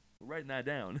 Yeah. We're writing that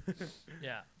down.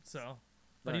 Yeah. So,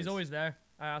 but he's always there.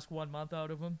 I ask 1 month out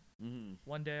of him,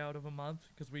 1 day out of a month,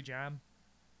 because we jam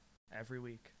every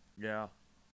week. Yeah.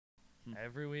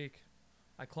 Every week.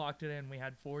 I clocked it in. We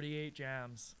had 48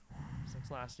 jams since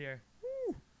last year.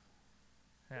 Woo.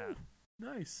 Yeah. Woo.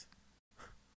 Nice.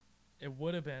 It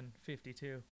would have been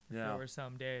 52 if Yeah. there were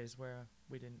some days where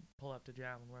we didn't pull up to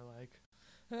jam and we're like,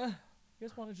 you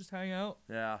guys want to just hang out?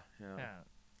 Yeah. Yeah.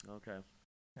 Okay.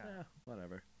 Yeah.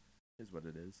 Whatever. Is what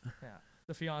it is. Yeah.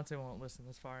 The fiance won't listen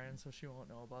this far in, so she won't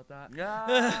know about that.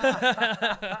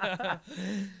 Yeah.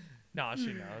 No,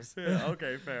 she knows. Yeah,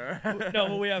 okay, fair. No,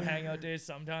 but we have hangout days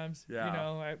sometimes. Yeah. You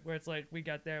know, right, where it's like we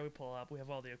get there, we pull up, we have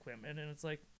all the equipment, and it's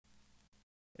like,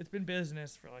 it's been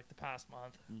business for like the past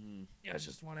month. You guys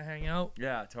just want to hang out.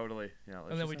 Yeah, totally. Yeah.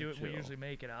 And then we do it. Chill. We usually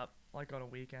make it up like on a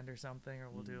weekend or something, or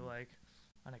we'll do like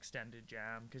an extended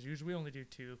jam, because usually we only do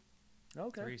 3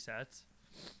 sets.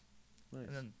 Nice.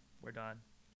 And then we're done.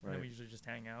 And then we usually just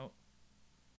hang out.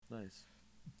 Nice.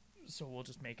 So we'll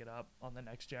just make it up on the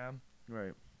next jam.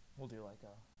 Right. We'll do like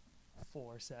a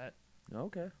 4 set.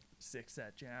 Okay. 6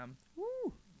 set jam.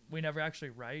 Woo. We never actually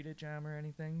write a jam or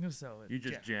anything, so you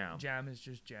just jam. Jam is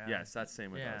just jam. Yes, that's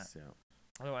same with us. Yeah.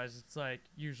 Otherwise, it's like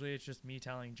usually it's just me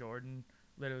telling Jordan,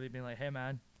 literally being like, "Hey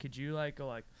man, could you like go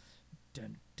like,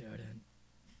 dun dun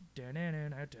dun dun dun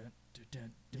dun dun."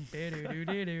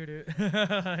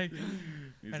 Like,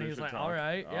 and he's like, all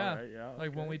right, yeah.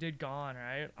 Like when we did Gone,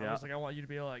 right? I was like, I want you to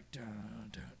be like, dun,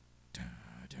 dun, dun, dun,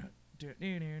 dun,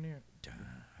 dun, dun,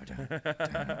 dun,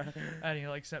 dun. And he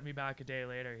like sent me back a day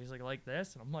later. He's like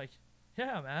this? And I'm like,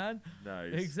 yeah, man.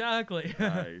 Nice. Exactly.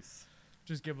 Nice.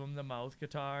 Just give him the mouth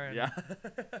guitar. And yeah.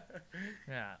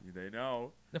 Yeah. They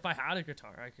know. If I had a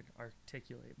guitar, I could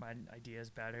articulate my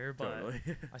ideas better, but totally.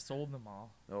 I sold them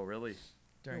all. Oh, really?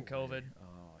 During COVID.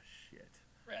 Oh, shit.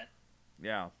 Right.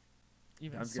 Yeah.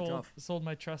 Even sold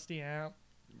my trusty amp.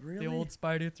 Really? The old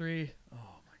Spider 3. Oh,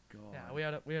 my God. Yeah,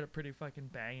 we had a pretty fucking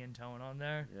banging tone on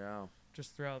there. Yeah.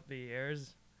 Just throughout the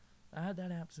years. I had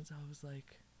that amp since I was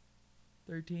like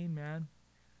 13, man.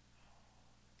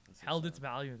 Held its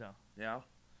value, though. Yeah?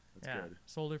 That's good.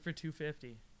 Sold it for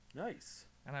 $250. Nice.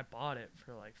 And I bought it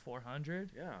for like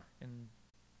 $400. Yeah. And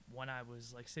when I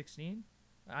was like 16,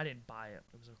 I didn't buy it.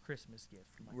 It was a Christmas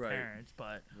gift from my parents,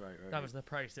 but that was the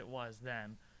price it was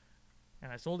then.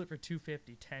 And I sold it for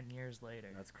 $250 10 years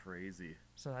later. That's crazy.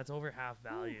 So that's over half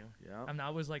value. Ooh, yeah. And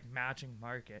that was like matching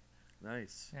market.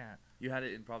 Nice. Yeah. You had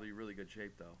it in probably really good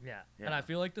shape, though. Yeah. And I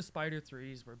feel like the Spider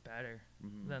 3s were better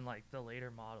than like the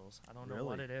later models. I don't know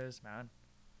what it is, man.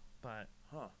 But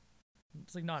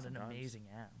it's like not an amazing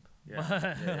amp.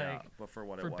 Yeah. But for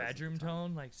what it was. For bedroom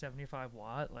tone, like 75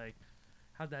 watt, like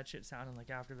how'd that shit sounding like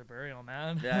after the burial,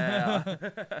 man? Yeah.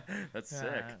 That's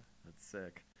sick. That's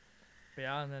sick. But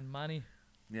yeah, and then money.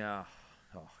 Yeah.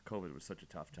 Oh, COVID was such a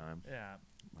tough time. Yeah.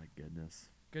 My goodness.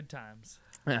 Good times.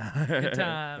 Good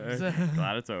times.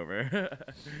 Glad it's over.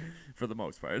 For the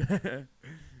most part.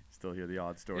 still hear the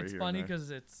odd story. It's here funny and there.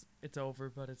 because it's over,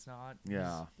 but it's not.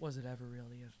 Yeah. Was it ever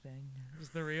really a thing? Is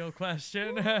the real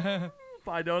question.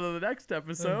 Find out in the next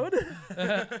episode.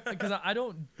 Because I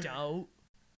don't doubt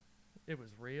it was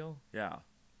real, Yeah.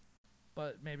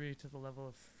 but maybe to the level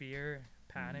of fear,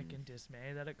 panic, and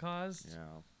dismay that it caused.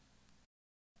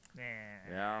 Yeah.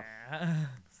 Nah. Yeah.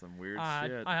 Some weird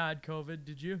shit. I had COVID.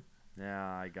 Did you?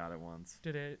 Yeah, I got it once.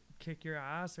 Did it kick your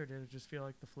ass, or did it just feel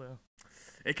like the flu?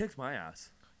 It kicked my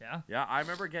ass. Yeah. Yeah, I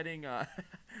remember getting. I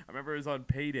remember it was on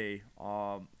payday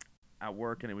at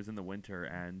work, and it was in the winter,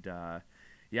 and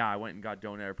yeah, I went and got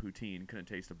donair poutine. Couldn't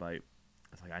taste a bite.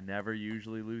 It's like I never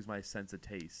usually lose my sense of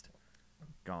taste.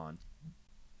 Gone.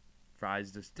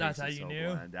 Fries just That's tasted how you so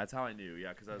knew? bland. That's how I knew. Yeah,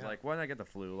 because I was Yeah. like, when did I get the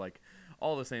flu? Like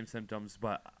all the same symptoms,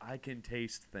 but I can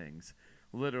taste things.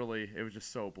 Literally, it was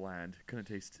just so bland. Couldn't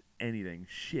taste anything.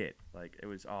 Shit. Like it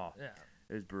was. Oh, Yeah.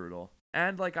 it was brutal.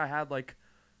 And like I had like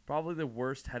probably the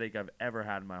worst headache I've ever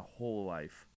had in my whole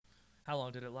life. How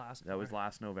long did it last? That was for?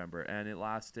 last November, and it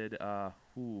lasted. I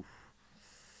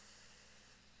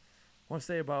want to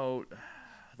say about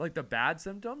like the bad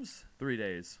symptoms, 3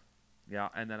 days. Yeah,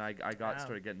 and then I got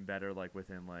started getting better like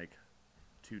within like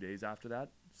 2 days after that,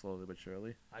 slowly but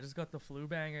surely. I just got the flu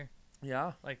banger,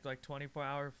 Yeah. like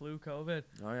 24-hour flu COVID.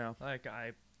 Oh yeah. Like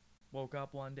I woke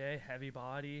up one day, heavy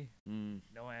body,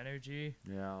 no energy,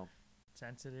 Yeah.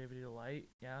 sensitivity to light.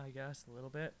 Yeah, I guess a little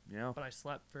bit. Yeah. But I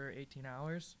slept for 18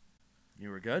 hours. You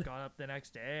were good. Got up the next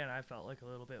day and I felt like a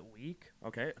little bit weak,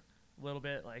 Okay. a little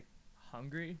bit like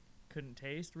hungry, couldn't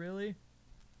taste really.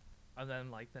 And then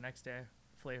like the next day,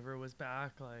 flavor was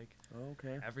back, like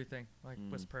Okay. everything like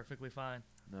was perfectly fine.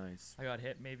 Nice. I got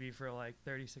hit maybe for like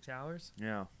 36 hours.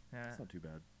 Yeah. Yeah, That's not too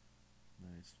bad.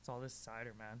 Nice. it's all this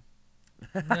cider, man.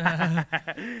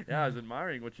 Yeah, I was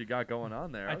admiring what you got going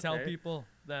on there. I tell Okay. people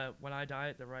that when I die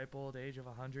at the ripe old age of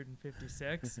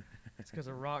 156, it's because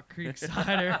of Rock Creek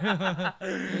cider.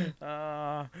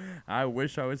 I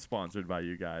wish I was sponsored by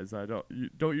you guys. I don't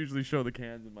usually show the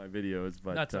cans in my videos,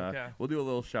 but That's okay. We'll do a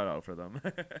little shout out for them.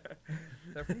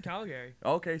 They're from Calgary.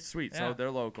 Okay, sweet. So Yeah.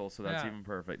 they're local, so that's Yeah. even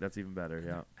perfect. That's even better.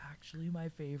 Yeah. Actually, my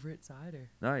favorite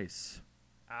cider. Nice.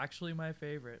 Actually, my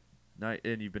favorite.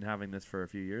 And you've been having this for a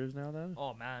few years now, then?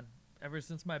 Oh man, ever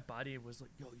since my buddy was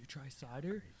like, "Yo, you try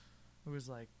cider?" It was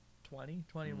like 20,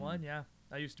 21. Yeah,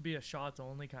 I used to be a shots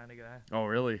only kind of guy. Oh,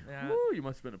 really? Yeah. Woo, you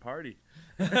must have been a party.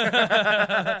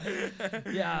 Yeah,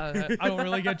 I don't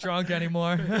really get drunk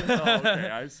anymore. Oh, okay.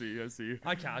 I see.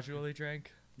 I casually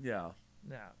drink. Yeah.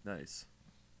 Yeah, Nice.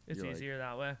 it's You like- easier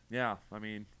that way. Yeah. I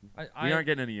mean, we I aren't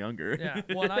getting any younger. Yeah.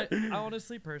 Well, I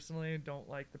honestly, personally, don't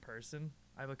like the person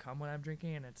I become when I'm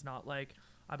drinking, and it's not like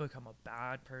I become a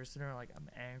bad person or like I'm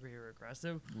angry or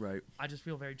aggressive. Right. I just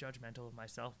feel very judgmental of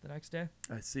myself the next day,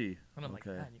 I see. and I'm like,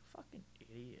 Okay. man, you fucking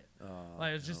idiot. Oh,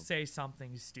 Like, no. just say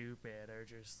something stupid or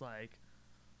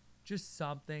just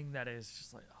something that is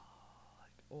just like,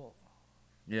 oh,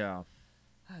 Yeah.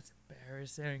 that's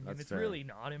embarrassing. That's And it's fair. really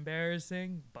not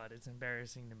embarrassing, but it's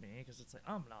embarrassing to me because it's like,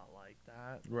 I'm not like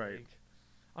that. Right. Like,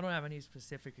 I don't have any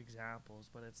specific examples,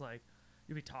 but it's like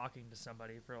you'll be talking to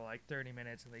somebody for like 30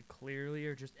 minutes and they clearly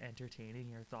are just entertaining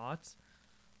your thoughts.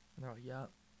 And they're like, yeah.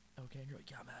 Okay, and you're like,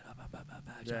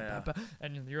 yeah,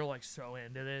 and you're like so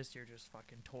into this, you're just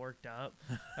fucking torqued up,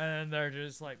 and they're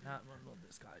just like, nah,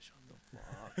 this guy, shut the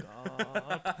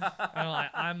fuck up. And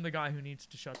I'm the guy who needs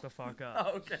to shut the fuck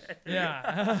up. Okay.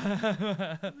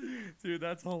 Yeah. Dude,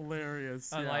 that's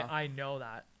hilarious. And Yeah. like, I know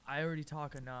that I already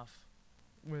talk enough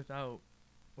without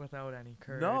any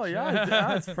courage. No, yeah,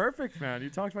 that's perfect, man. You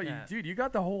talked about Yeah. you, dude. You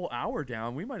got the whole hour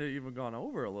down. We might have even gone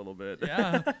over a little bit.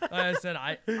 Yeah, like I said,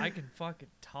 I can fucking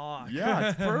talk.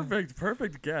 Yeah, it's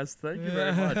perfect guest. Thank you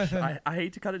very much. I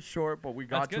hate to cut it short, but we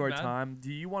got That's to good, our man. time.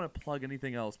 Do you want to plug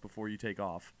anything else before you take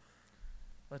off?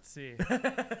 Let's see.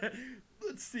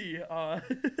 Let's see.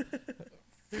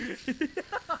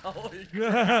 Holy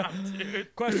crap,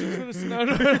 dude. Questions for the snow.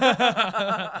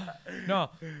 No,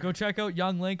 go check out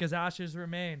Younglink as Ashes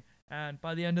Remain, and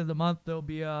by the end of the month there'll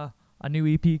be a new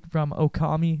EP from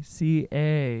Okami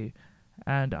CA,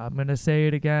 and I'm gonna say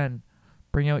it again.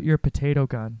 Bring out your potato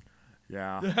gun.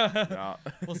 Yeah. Yeah.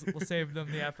 We'll save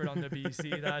them the effort on the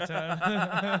BC that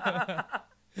time.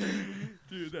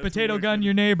 Dude, that's Potato wicked. gun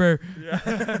your neighbor.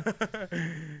 Yeah.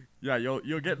 Yeah,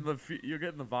 you'll get in the you're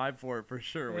getting the vibe for it for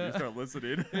sure when you start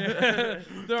listening.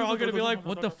 They're all gonna be like,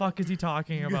 "What the fuck is he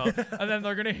talking about?" And then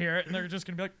they're gonna hear it and they're just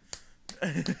gonna be like.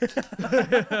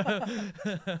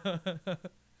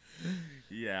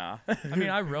 Yeah. I mean,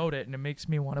 I wrote it and it makes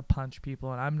me want to punch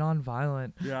people, and I'm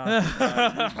non-violent. Yeah.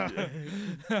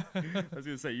 I was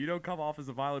gonna say, you don't come off as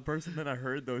a violent person. Then I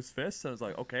heard those fists, and I was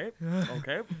like, okay.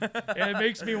 It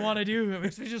makes me want to do. It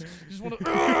makes me just want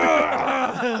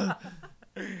to.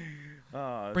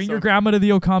 Bring your grandma to the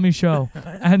Okami show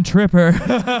and trip her.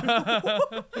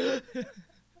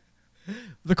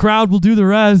 The crowd will do the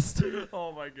rest.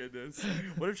 Oh my goodness!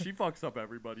 What if she fucks up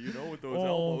everybody? You know, with those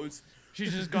elbows.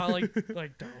 She's just got like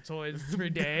deltoids for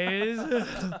days.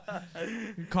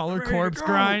 Call her corpse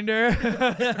grinder.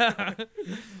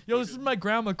 Yo, this is my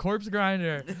grandma, corpse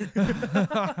grinder.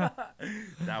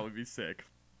 That would be sick.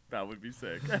 That would be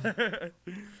sick.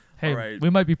 Hey, right. We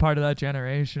might be part of that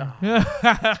generation.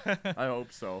 I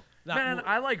hope so. Man,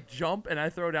 I like jump and I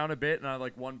throw down a bit and I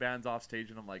like one band's off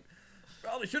stage and I'm like,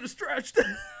 probably should have stretched.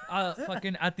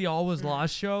 Fucking at the All Was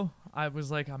Lost show, I was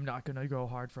like, I'm not gonna go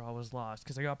hard for All Was Lost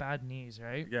because I got bad knees,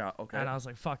 right? Yeah, okay. And I was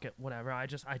like, fuck it, whatever.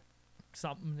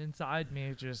 Something inside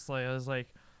me just like, I was like,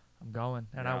 I'm going.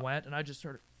 And I went and I just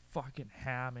started fucking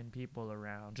hamming people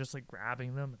around, just like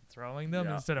grabbing them and throwing them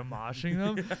instead of moshing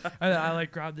them. And I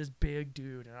like grabbed this big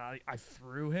dude and I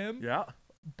threw him. Yeah.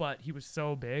 But he was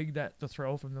so big that the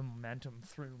throw from the momentum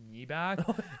threw me back.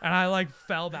 And I like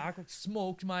fell back, like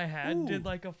smoked my head, Ooh. did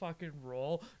like a fucking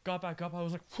roll, got back up. I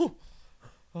was like, whew.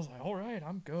 I was like, all right,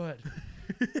 I'm good.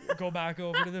 Go back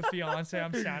over to the fiance.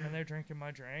 I'm standing there drinking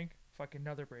my drink. Fucking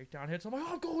another breakdown hits. I'm like,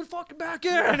 oh, I'm going fucking back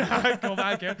in. I go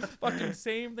back in. Fucking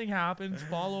same thing happens.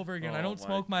 Fall over again. I don't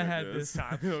smoke my head this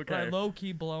time. Okay. But I low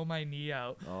key blow my knee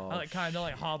out. Oh, I like kind of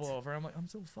like hobble over. I'm like, I'm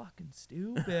so fucking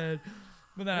stupid.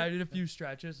 But then I did a few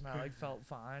stretches and I like felt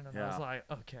fine. And I was like,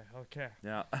 okay.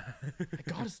 Yeah. I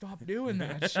gotta stop doing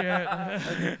that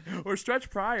shit. Or stretch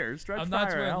prior. And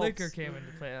that's where liquor came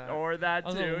into play. Or that I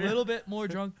was too. a little bit more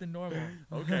drunk than normal.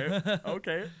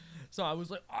 Okay. So I was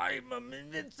like, I'm an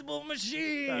invincible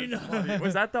machine. That's funny.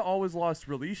 Was that the Always Lost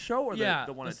release show or the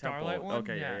one the at Starlight Temple? one?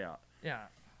 Okay, yeah. Yeah,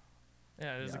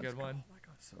 it is a good one. Oh my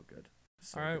god, so good.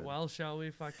 So all right, good. well, shall we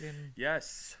fucking...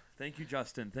 Yes. Thank you,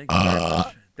 Justin. Thank you very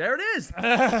much. There it is.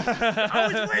 I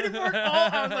was waiting for it.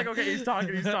 I was like, okay, he's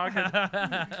talking.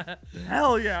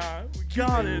 Hell yeah. We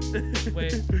got it.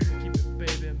 Wait, keep it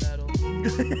baby metal.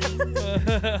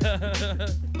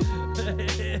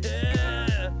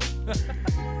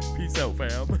 Peace out,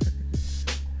 fam.